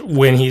Grant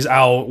when he's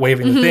out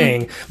waving the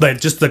thing, but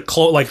just the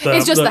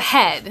it's just the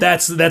head.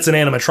 That's an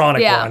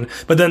animatronic one,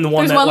 but then the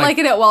one there's one like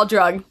it at Wild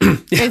Drug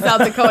in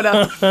South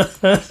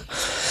Dakota.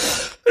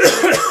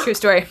 True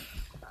story.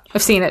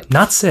 I've seen it.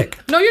 Not sick.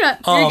 No, you're not.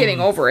 You're getting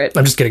over it.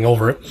 I'm just getting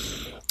over it.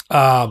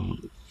 But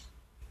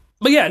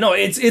yeah, no,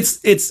 it's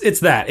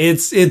that.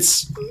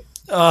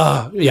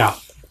 Yeah.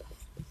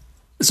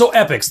 So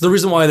epics. The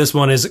reason why this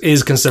one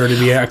is considered to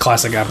be a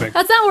classic epic.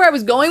 That's not where I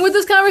was going with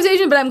this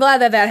conversation, but I'm glad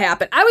that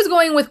happened. I was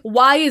going with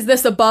why is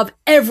this above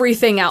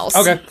everything else?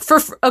 Okay.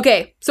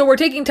 Okay, so we're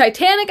taking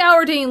Titanic out,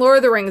 we're taking Lord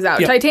of the Rings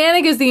out. Yep.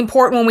 Titanic is the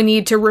important one we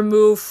need to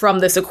remove from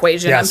this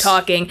equation. Yes. I'm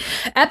talking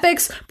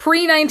epics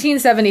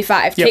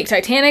pre-1975. Yep. Take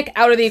Titanic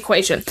out of the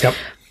equation. Yep.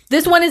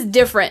 This one is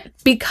different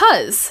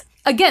because,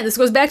 again, this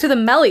goes back to the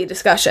Melly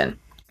discussion.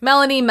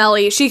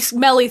 Melly. She's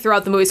Melly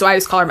throughout the movie, so I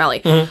just call her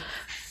Melly.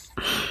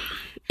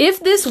 If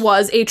this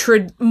was a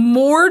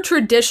more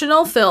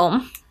traditional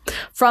film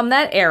from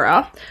that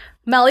era,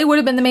 Melly would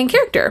have been the main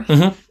character.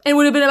 And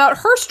would have been about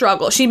her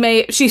struggle. She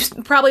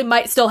probably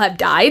might still have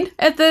died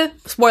at the...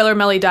 Spoiler,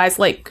 Melly dies,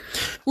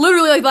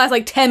 literally the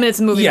last 10 minutes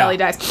of the movie, Melly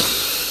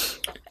dies.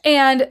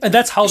 And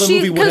that's how the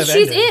movie would have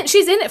ended.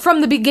 She's in it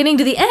from the beginning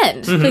to the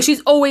end. Like,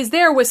 she's always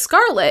there with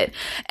Scarlet.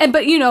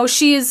 But,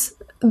 she's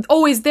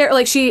always there.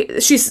 Like,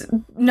 she's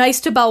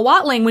nice to Belle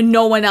Watling when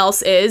no one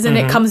else is, and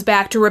it comes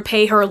back to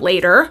repay her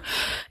later.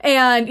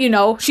 And,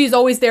 she's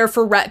always there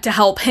for Rhett to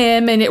help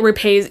him, and it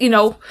repays,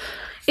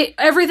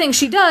 everything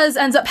she does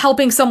ends up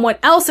helping someone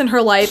else in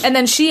her life, and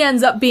then she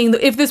ends up being you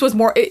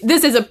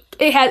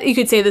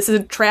could say this is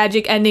a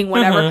tragic ending,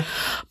 whatever.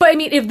 But I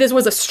mean, if this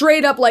was a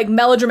straight up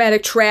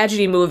melodramatic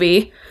tragedy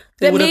movie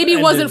that maybe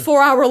wasn't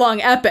 4 hour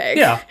long epic.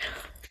 Yeah.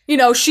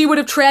 She would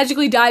have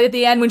tragically died at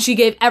the end when she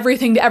gave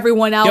everything to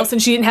everyone else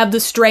and she didn't have the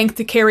strength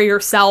to carry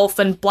herself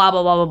and blah,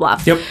 blah, blah, blah,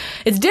 blah. Yep.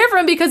 It's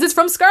different because it's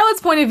from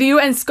Scarlet's point of view,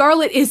 and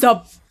Scarlet is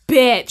a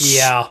bitch.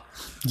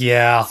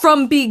 Yeah.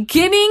 From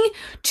beginning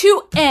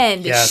to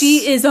end,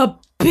 she is a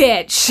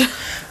bitch.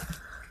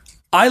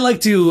 I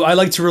like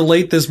to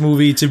relate this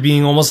movie to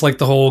being almost like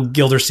the whole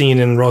Gildersleeve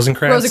and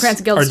Rosencrantz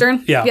and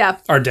Guildenstern.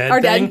 Are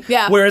dead thing.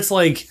 Yeah. Where it's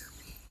like,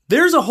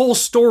 there's a whole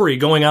story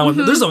going on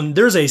with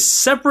there's a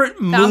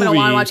separate movie. I'm gonna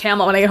want to watch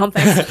Hamlet when I get home.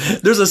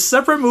 Thanks. There's a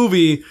separate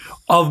movie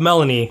of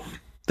Melanie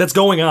that's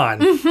going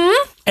on.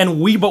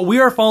 but we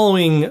are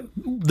following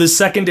the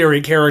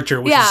secondary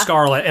character, which is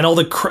Scarlet, and all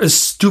the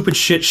stupid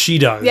shit she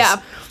does.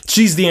 Yeah.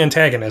 She's the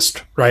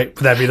antagonist, right?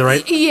 Would that be the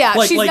right? Yeah,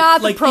 she's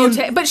not the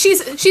protagonist, but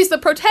she's the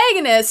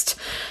protagonist,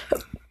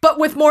 but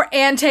with more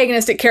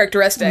antagonistic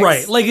characteristics.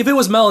 Right. Like, if it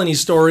was Melanie's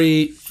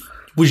story,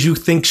 would you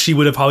think she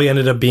would have probably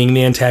ended up being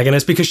the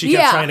antagonist because she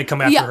kept trying to come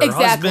after her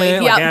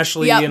husband, like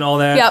Ashley and all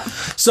that? Yep.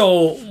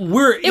 So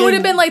it would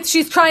have been like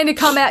she's trying to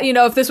come at,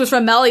 if this was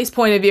from Melly's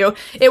point of view,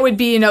 it would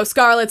be,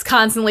 Scarlett's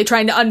constantly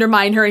trying to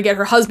undermine her and get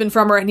her husband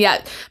from her, and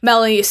yet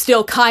Melanie is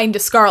still kind to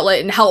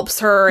Scarlett and helps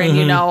her, and,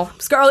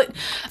 Scarlett,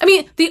 I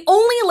mean, the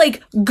only,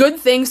 like, good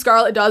thing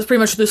Scarlett does pretty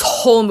much this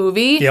whole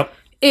movie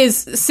is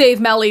save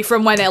Melly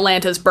from when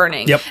Atlanta's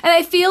burning. Yep. And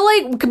I feel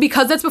like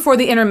because that's before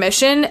the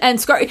intermission, and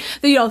Scarlet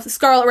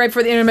right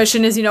before the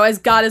intermission is, as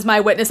God is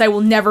my witness, I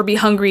will never be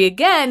hungry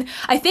again.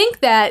 I think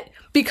that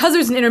because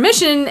there's an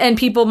intermission and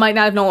people might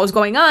not have known what was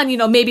going on,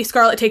 maybe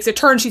Scarlet takes a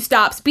turn. She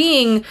stops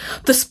being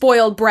the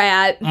spoiled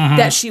brat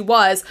that she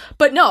was.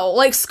 But no,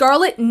 like,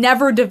 Scarlet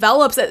never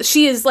develops.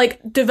 She is,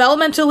 like,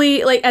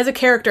 developmentally, like, as a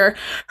character,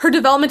 her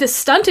development is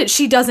stunted.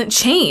 She doesn't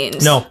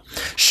change. No.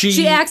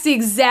 She acts the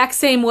exact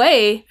same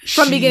way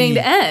from beginning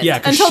to end. Yeah,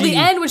 until the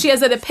end when she has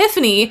that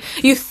epiphany.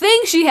 You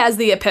think she has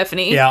the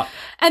epiphany. Yeah.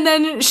 And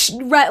then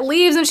Rhett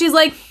leaves and she's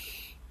like,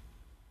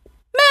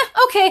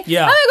 meh, okay.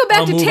 Yeah, I'm gonna go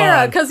back to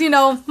Tara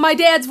because, my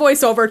dad's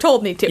voiceover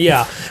told me to.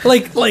 Yeah.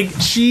 Like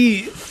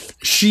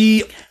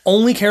she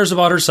only cares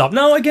about herself.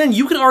 Now, again,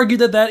 you can argue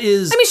that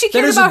is. I mean, she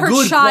cares about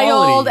her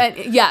child,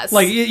 quality. And yes,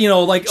 like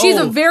she's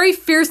a very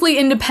fiercely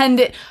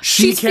independent.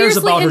 She's cares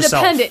about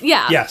herself.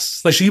 Yeah,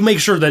 yes, like she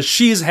makes sure that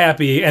she's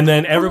happy, and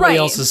then everybody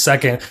else is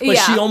second. Like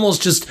she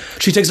almost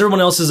she takes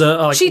everyone else's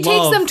she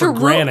takes them for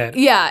granted.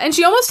 Yeah, and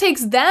she almost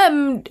takes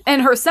them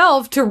and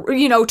herself to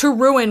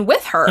ruin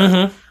with her.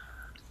 Mm-hmm.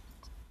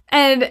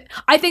 And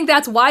I think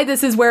that's why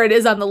this is where it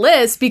is on the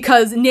list,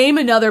 because name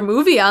another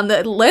movie on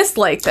the list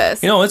like this.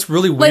 It's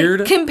really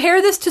weird. Like,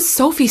 compare this to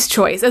Sophie's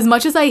Choice. As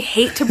much as I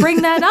hate to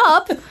bring that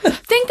up,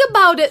 think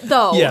about it,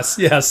 though. Yes.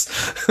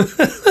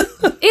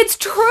 It's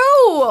true.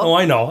 Oh,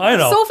 I know.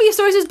 Sophie's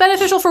Choice is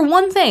beneficial for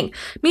one thing,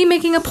 me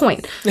making a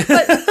point.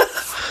 But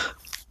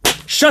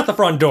shut the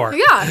front door.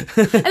 Yeah. And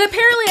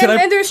apparently,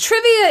 and there's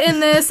trivia in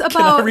this about...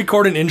 Can I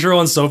record an intro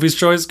on Sophie's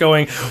Choice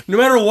going, no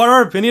matter what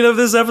our opinion of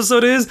this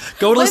episode is,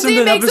 go listen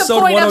to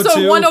episode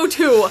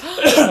 102.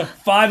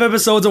 5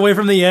 episodes away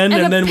from the end,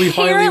 and then we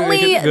finally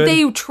make it good.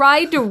 They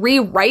tried to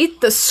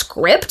rewrite the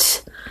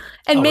script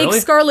and make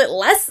Scarlet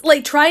less,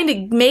 like, trying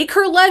to make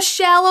her less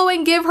shallow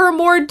and give her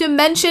more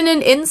dimension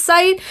and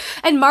insight,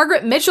 and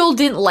Margaret Mitchell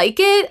didn't like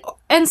it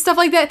and stuff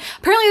like that.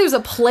 Apparently there's a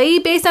play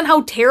based on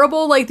how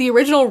terrible, like, the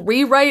original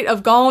rewrite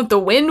of Gone with the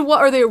Wind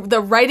or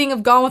the writing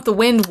of Gone with the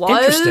Wind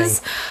was.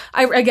 Interesting.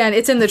 Again,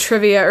 it's in the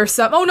trivia or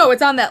something. Oh no,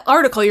 it's on that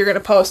article you're gonna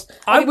post,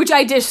 which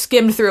I just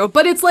skimmed through.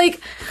 But it's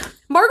like,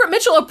 Margaret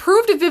Mitchell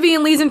approved of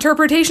Vivien Leigh's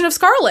interpretation of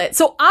Scarlet.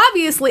 So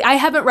obviously, I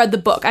haven't read the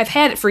book. I've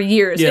had it for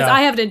years. Yeah.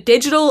 I have a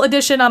digital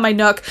edition on my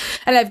Nook,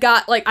 and I've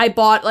got, like, I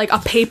bought, like, a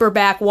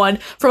paperback one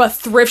from a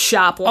thrift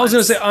shop once. I was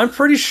going to say, I'm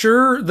pretty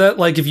sure that,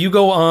 like, if you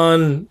go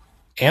on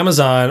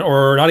Amazon,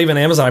 or not even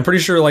Amazon, I'm pretty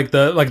sure, like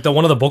the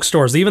one of the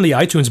bookstores, even the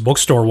iTunes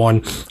bookstore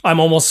one, I'm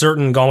almost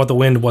certain Gone with the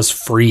Wind was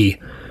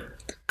free.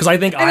 Because I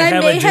think I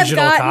have a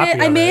digital copy of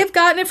it. I may have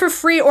gotten it for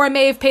free, or I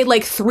may have paid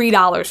like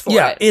 $3 for it.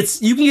 Yeah,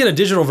 you can get a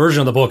digital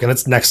version of the book, and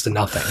it's next to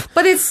nothing.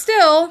 But it's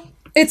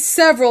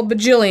several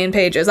bajillion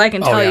pages. I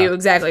can tell you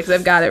exactly, because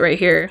I've got it right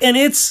here. And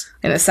it's...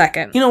 in a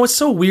second. What's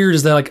so weird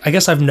is that, like, I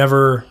guess I've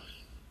never...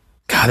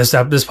 God, this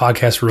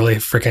podcast really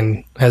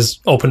freaking has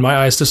opened my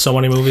eyes to so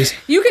many movies.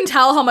 You can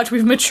tell how much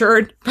we've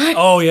matured.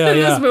 Oh yeah, in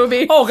this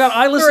movie. Oh God,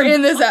 I listened. We're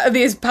in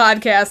these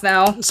podcasts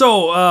now.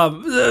 So,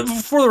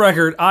 for the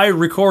record, I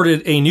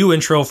recorded a new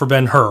intro for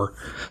Ben-Hur.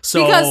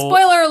 So, because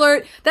spoiler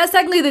alert, that's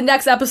technically the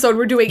next episode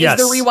we're doing is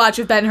the rewatch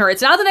of Ben-Hur.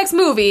 It's not the next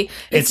movie.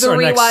 It's the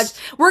rewatch.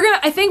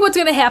 I think what's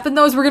gonna happen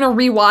though is we're gonna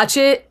rewatch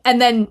it and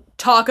then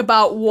talk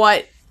about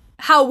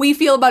how we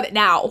feel about it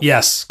now.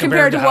 Yes.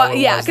 Compared to what,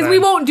 because we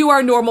won't do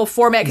our normal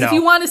format. Because if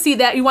you want to see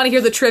that, you want to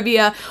hear the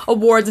trivia,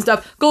 awards and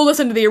stuff, go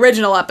listen to the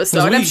original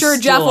episode. And I'm sure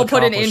Jeff will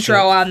put an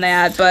intro on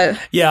that, but...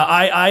 Yeah,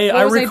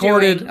 I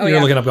recorded... You're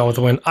looking up Gone with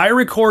the Wind. I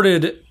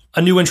recorded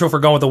a new intro for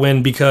Gone with the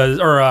Wind because...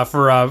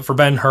 for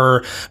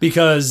Ben-Hur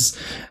because...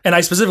 And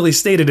I specifically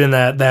stated in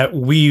that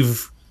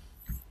we've...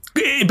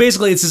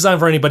 Basically, it's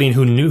designed for anybody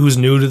who's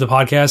new to the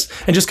podcast,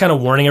 and just kind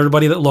of warning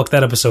everybody that, look,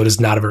 that episode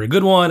is not a very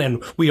good one,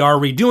 and we are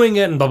redoing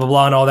it, and blah, blah,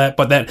 blah, and all that,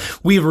 but that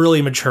we've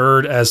really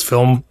matured as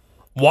film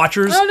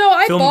watchers,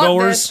 film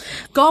goers.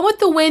 This. Gone with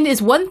the Wind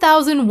is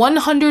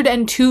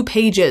 1,102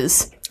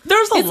 pages.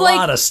 There's a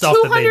lot of stuff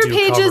that they do 200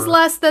 pages cover.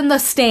 Less than The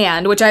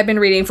Stand, which I've been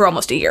reading for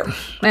almost a year.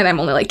 And I'm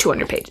only like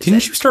 200 pages.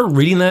 Didn't you start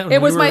reading that?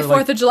 It was my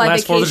 4th of July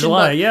vacation 4th of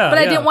July, book. Yeah. But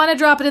I didn't want to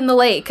drop it in the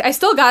lake. I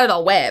still got it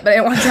all wet, but I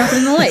didn't want to drop it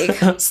in the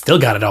lake. Still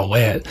got it all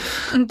wet.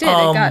 I did. It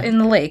got in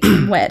the lake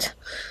wet.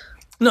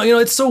 No,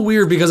 it's so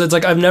weird because it's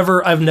like I've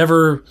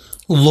never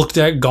looked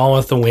at Gone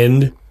with the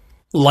Wind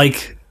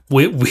like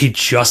We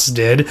just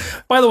did.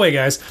 By the way,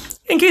 guys,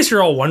 in case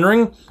you're all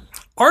wondering,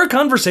 our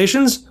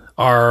conversations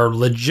are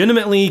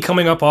legitimately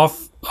coming up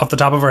off the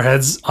top of our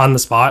heads on the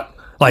spot.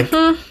 Like,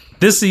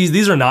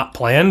 these are not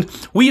planned.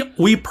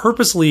 We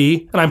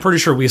purposely, and I'm pretty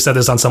sure we said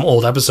this on some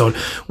old episode,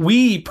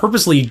 we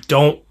purposely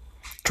don't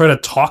try to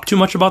talk too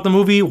much about the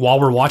movie while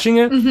we're watching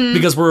it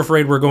because we're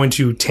afraid we're going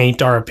to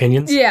taint our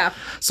opinions. Yeah.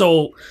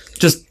 So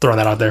just throwing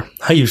that out there.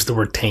 I use the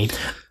word taint.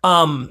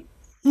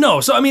 No,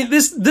 so I mean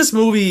this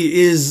movie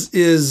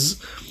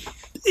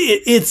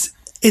it's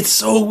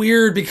so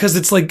weird because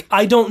it's like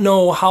I don't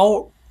know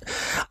how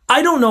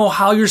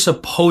you're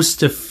supposed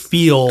to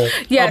feel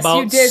about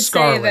you did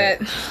Scarlet. say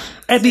that.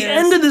 At the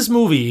end of this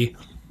movie,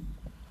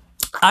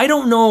 I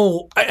don't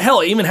know,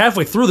 hell, even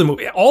halfway through the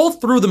movie, all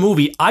through the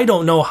movie, I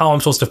don't know how I'm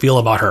supposed to feel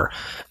about her.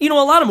 You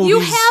know, a lot of movies... You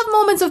have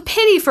moments of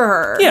pity for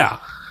her. Yeah.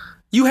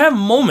 You have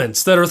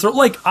moments that are,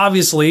 like,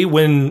 obviously,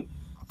 when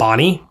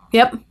Bonnie...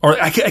 Yep. Or,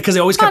 because I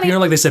always kept hearing,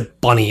 like, they said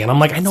Bunny, and I'm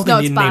like, I know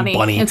they didn't name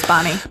Bunny. It's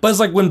Bonnie. But it's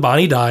like, when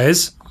Bonnie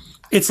dies...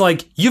 It's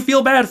like, you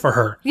feel bad for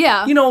her.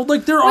 Yeah. You know,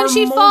 like, when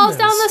she falls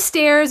down the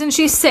stairs and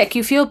she's sick,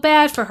 you feel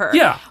bad for her.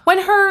 Yeah. When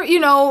her,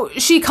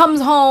 she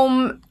comes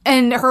home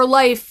and her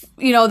life,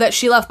 that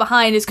she left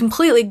behind is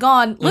completely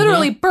gone,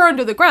 literally burned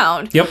to the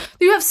ground. Yep.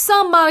 You have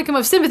some modicum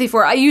of sympathy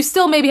for her. You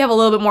still maybe have a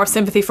little bit more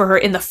sympathy for her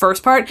in the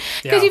first part.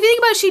 Because if you think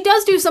about it, she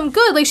does do some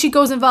good. Like, she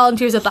goes and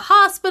volunteers at the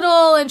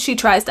hospital and she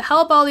tries to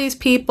help all these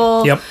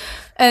people. Yep.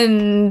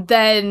 And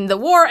then the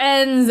war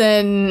ends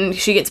and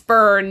she gets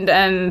burned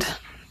and...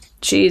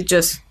 She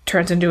just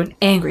turns into an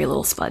angry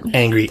little spud.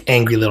 Angry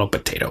little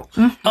potato.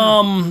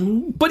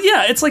 But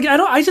yeah, it's like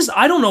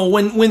I don't know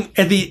when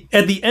at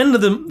the end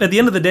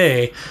of the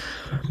day,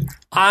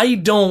 I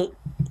don't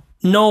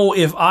know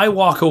if I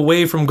walk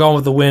away from Gone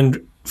with the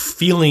Wind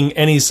feeling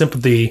any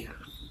sympathy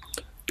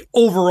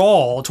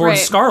overall towards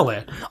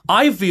Scarlet.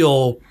 I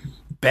feel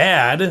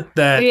bad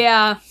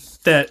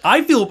that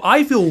I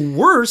feel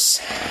worse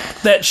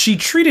that she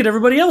treated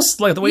everybody else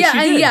like the way she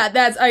did. Yeah,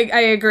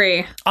 I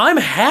agree. I'm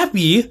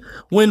happy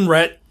when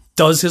Rhett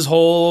does his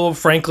whole,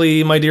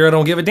 frankly, my dear, I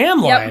don't give a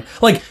damn line.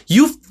 Yep. Like,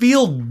 you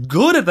feel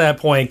good at that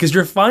point because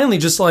you're finally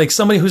just like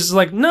somebody who's just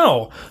like,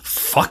 no,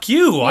 fuck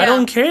you. Yeah. I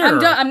don't care.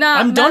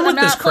 I'm done with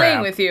this crap.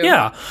 Playing with you.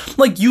 Yeah.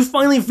 Like, you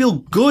finally feel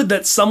good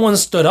that someone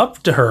stood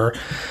up to her.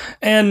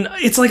 And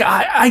it's like,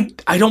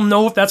 I don't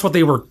know if that's what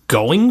they were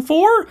going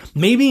for.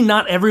 Maybe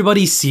not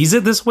everybody sees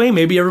it this way.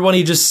 Maybe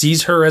everybody just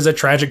sees her as a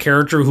tragic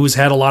character who's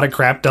had a lot of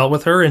crap dealt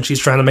with her and she's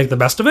trying to make the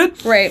best of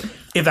it. Right.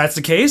 If that's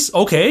the case,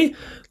 okay.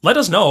 Let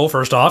us know,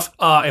 first off,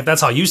 if that's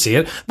how you see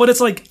it. But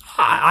it's like,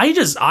 I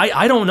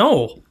don't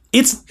know.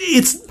 It's,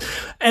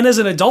 and as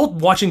an adult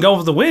watching Gone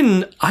with the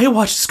Wind, I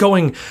watch this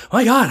going, oh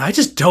my God, I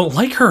just don't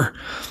like her.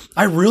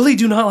 I really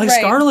do not like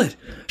Scarlet.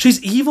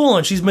 She's evil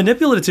and she's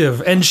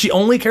manipulative and she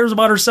only cares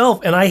about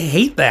herself. And I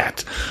hate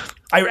that.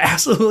 I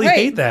absolutely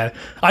hate that.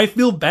 I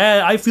feel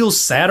bad. I feel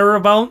sadder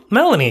about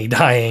Melanie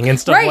dying and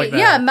stuff like that.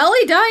 Yeah,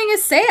 Melanie dying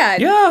is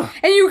sad. Yeah.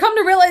 And you come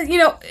to realize,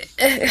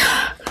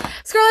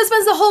 Scarlet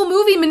spends the whole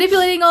movie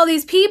manipulating all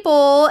these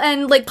people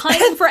and, like,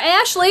 pining for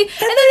Ashley. And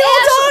then they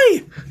all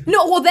die!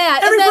 No, well,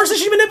 that. Every person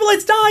she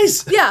manipulates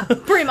dies! Yeah,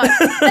 pretty much.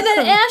 And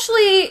then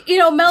Ashley,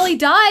 Mellie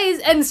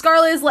dies and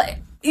Scarlet is like,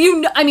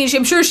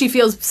 I'm sure she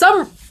feels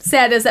some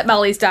sadness that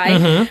Mellie's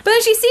dying. But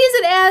then she sees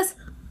it as...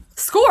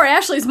 Score,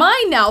 Ashley's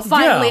mine now,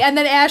 finally. Yeah. And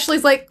then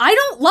Ashley's like, I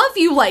don't love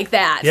you like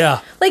that. Yeah.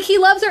 Like, he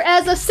loves her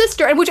as a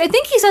sister, which I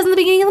think he says in the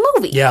beginning of the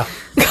movie. Yeah.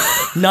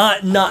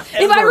 Not ever.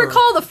 If I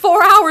recall the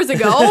 4 hours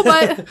ago,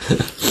 but...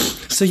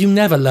 So you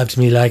never loved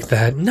me like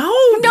that. No,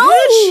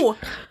 bitch.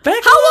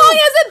 Back How long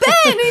has it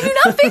been? Have you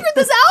not figured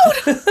this out?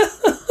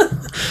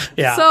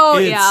 Yeah. So,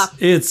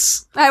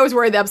 It's... I was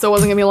worried the episode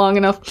wasn't going to be long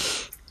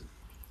enough.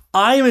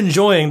 I'm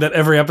enjoying that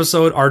every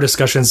episode, our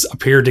discussions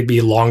appear to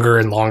be longer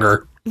and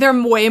longer.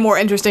 They're way more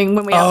interesting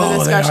when we have the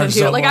discussion, too.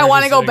 So like, I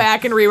want to go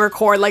back and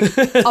re-record, like,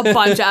 a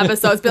bunch of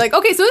episodes. Be like,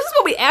 okay, so this is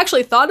what we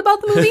actually thought about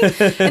the movie,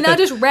 and not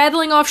just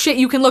rattling off shit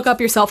you can look up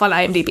yourself on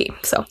IMDb.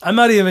 So I'm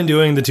not even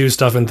doing the two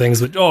stuff and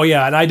things, but,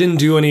 and I didn't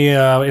do any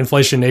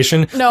Inflation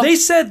Nation. No. They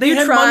said they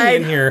had money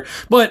in here,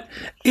 but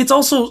it's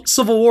also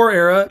Civil War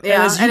era.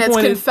 Yeah, and it's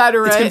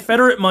Confederate. It's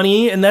Confederate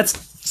money, and that's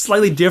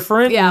slightly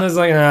different. Yeah. And it's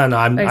like, no,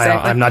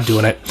 I'm not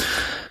doing it.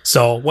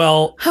 So,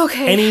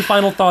 okay. Any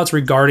final thoughts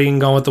regarding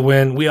Gone with the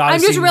Wind? I'm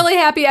just really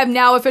happy I've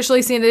now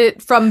officially seen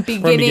it from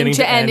beginning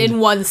to end in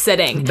one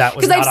sitting.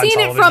 Because I've seen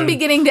it from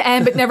beginning to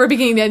end, but never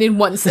beginning to end in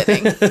one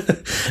sitting.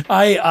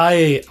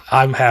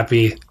 I'm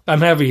happy.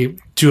 I'm happy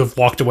to have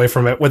walked away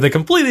from it with a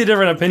completely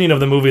different opinion of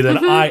the movie than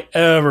I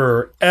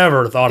ever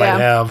thought I'd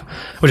have,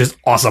 which is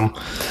awesome.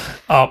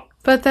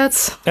 But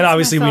that's... And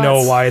obviously we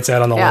know why it's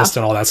on the list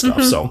and all that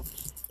stuff, so...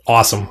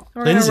 Awesome.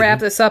 We're going to wrap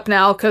this up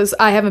now because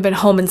I haven't been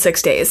home in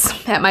 6 days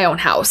at my own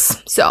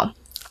house. So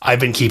I've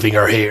been keeping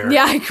her here.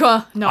 Yeah,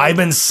 no. I've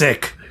been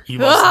sick. You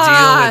must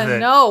deal with it.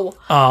 No.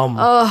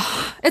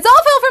 It's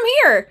all Phil from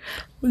here.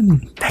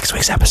 Next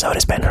week's episode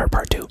is Ben-Hur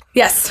Part 2.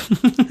 Yes.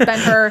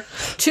 Ben-Hur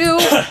 2.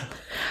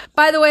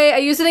 By the way, I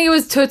used to think it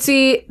was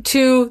Tootsie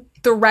 2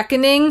 The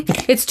Reckoning.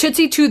 It's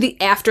Tootsie 2 The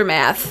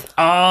Aftermath.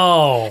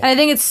 Oh. And I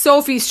think it's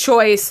Sophie's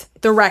Choice,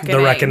 The Reckoning.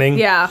 The Reckoning.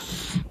 Yeah.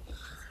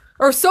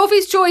 Or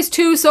Sophie's Choice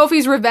 2,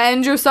 Sophie's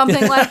Revenge or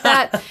something like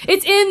that.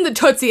 It's in the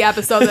Tootsie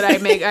episode that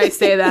I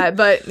say that.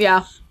 But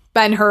yeah,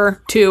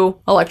 Ben-Hur 2,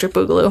 Electric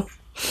Boogaloo.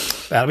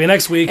 That'll be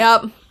next week.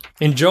 Yep.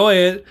 Enjoy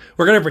it.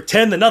 We're going to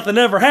pretend that nothing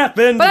ever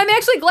happened. But I'm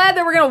actually glad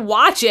that we're going to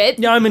watch it.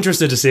 Yeah, I'm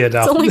interested to see it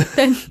now.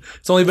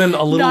 It's only been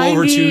a little 90,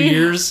 over 2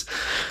 years.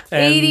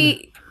 And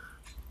 80...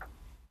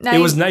 it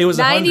was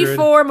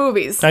 94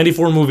 movies.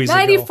 94 movies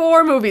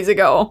 94 movies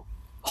ago.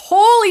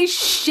 Holy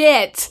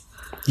shit.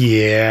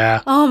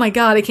 Yeah. Oh my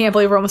god, I can't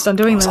believe we're almost done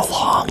doing this. A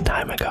long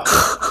time ago.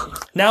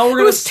 Now we're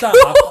going to stop. 2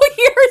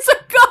 years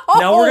ago.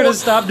 Now we're going to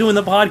stop doing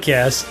the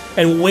podcast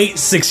and wait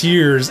 6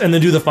 years and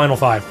then do the final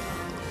 5.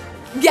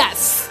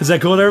 Yes. Is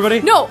that cool with everybody?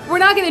 No, we're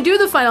not going to do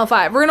the final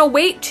 5. We're going to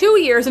wait 2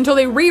 years until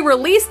they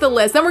re-release the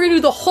list. Then we're going to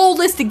do the whole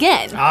list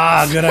again.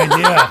 Ah, good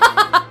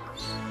idea.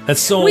 That's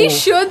so We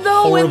should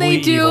though when they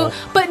do, evil.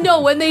 but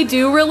no, when they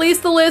do release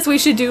the list, we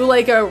should do not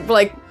like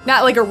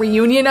a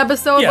reunion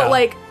episode, Yeah. but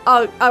like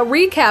a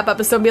recap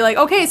episode. And be like,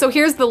 okay, so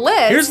here's the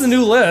list. Here's the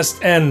new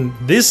list, and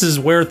this is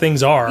where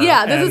things are.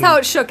 Yeah, this is and how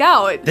it shook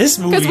out. This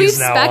movie because we've is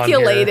now on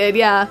speculated.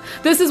 Yeah,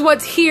 this is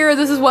what's here.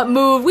 This is what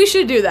moved. We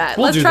should do that.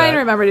 Let's try and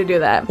remember to do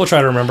that. We'll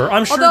try to remember.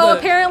 I'm sure. Although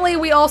apparently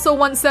we also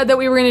once said that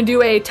we were going to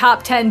do a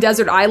top 10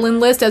 desert island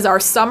list as our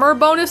summer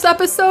bonus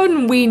episode,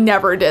 and we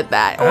never did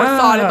that or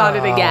thought about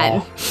it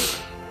again.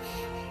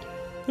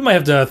 We might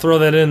have to throw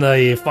that in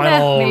the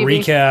final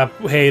maybe. recap.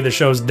 Hey, the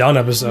show's done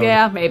episode.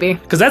 Yeah, maybe.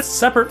 Because that's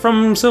separate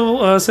from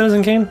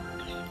Citizen Kane.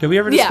 Did we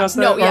ever discuss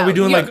that? No, Or are we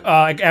doing like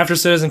after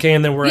Citizen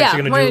Kane? Then we're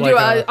actually going to do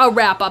like a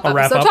wrap up episode.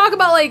 wrap-up? Talk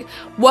about like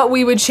what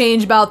we would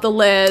change about the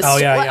list. Oh,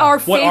 yeah, what yeah. our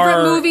What favorite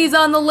our- movies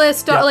on the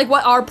list are, Yeah. like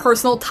what our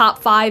personal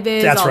top 5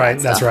 is. That's all right.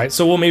 that That's stuff. right.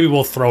 So maybe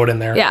we'll throw it in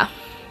there. Yeah.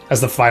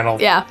 As the final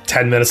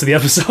 10 minutes of the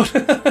episode.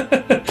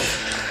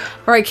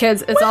 All right,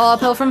 kids, it's all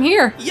uphill from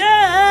here.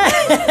 Yeah.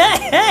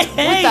 With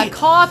the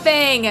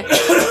coughing.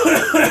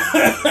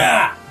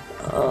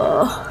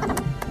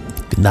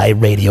 Good night,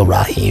 Radio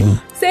Raheem.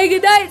 Say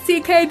goodnight,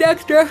 CK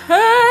Dexter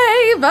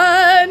Haven.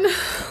 I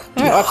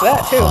might watch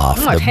that too. I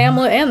watch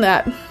Hamlet and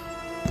that.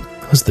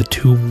 Those are the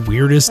 2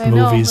 weirdest I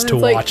know, movies and to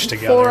it's like watch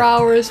together. 4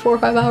 or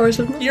 5 hours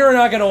of You're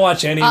not going to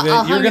watch any of it.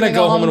 I'm You're going to gonna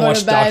go home and go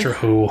watch to bed. Doctor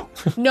Who.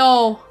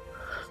 No.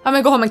 I'm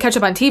gonna go home and catch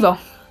up on TiVo.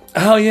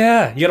 Oh,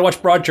 yeah. You got to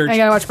watch Broadchurch. I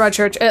gotta watch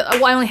Broadchurch.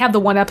 Well, I only have the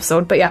 1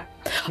 episode, but yeah.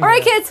 All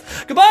right, kids.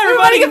 Goodbye,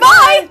 everybody.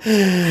 Goodbye.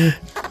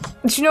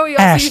 Did you know you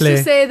also Ashley.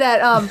 used to say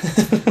that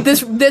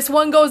this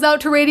one goes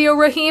out to Radio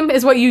Raheem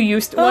is what you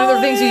used to, one of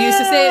the things you used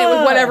to say, and it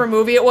was whatever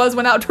movie it was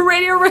went out to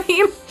Radio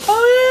Raheem.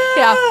 Oh,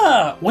 yeah.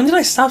 Yeah. When did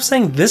I stop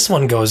saying this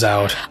one goes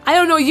out? I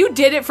don't know. You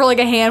did it for like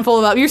a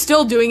handful of. You're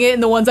still doing it in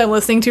the ones I'm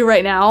listening to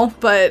right now,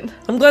 but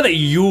I'm glad that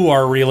you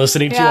are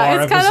re-listening to yeah,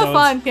 our it's episodes. kind of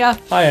fun. Yeah.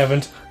 I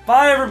haven't.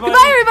 Bye, everybody.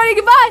 Goodbye, everybody.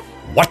 Goodbye.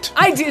 What?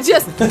 I did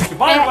just.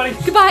 Goodbye, everybody.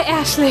 Goodbye,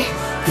 Ashley.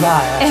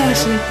 Goodbye,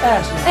 Ashley.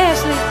 Ashley.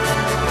 Ashley.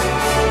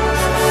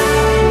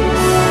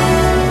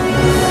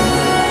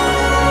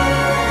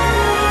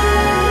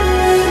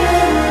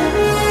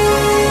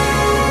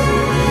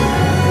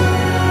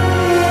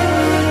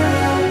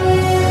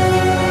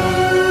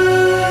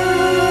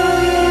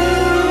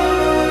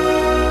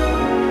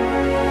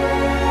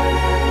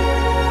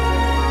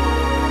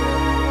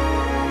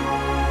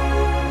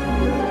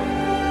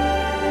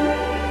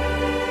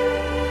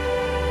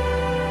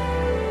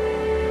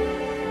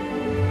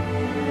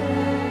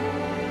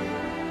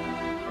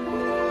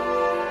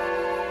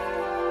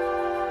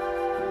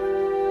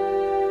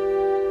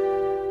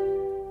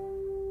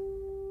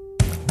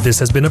 This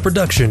has been a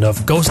production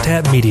of Ghost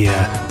Hat Media,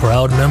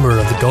 proud member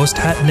of the Ghost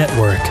Hat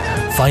Network.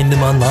 Find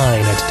them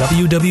online at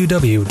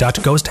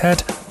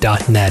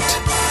www.ghosthat.net.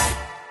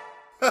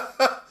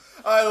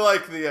 I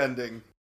like the ending.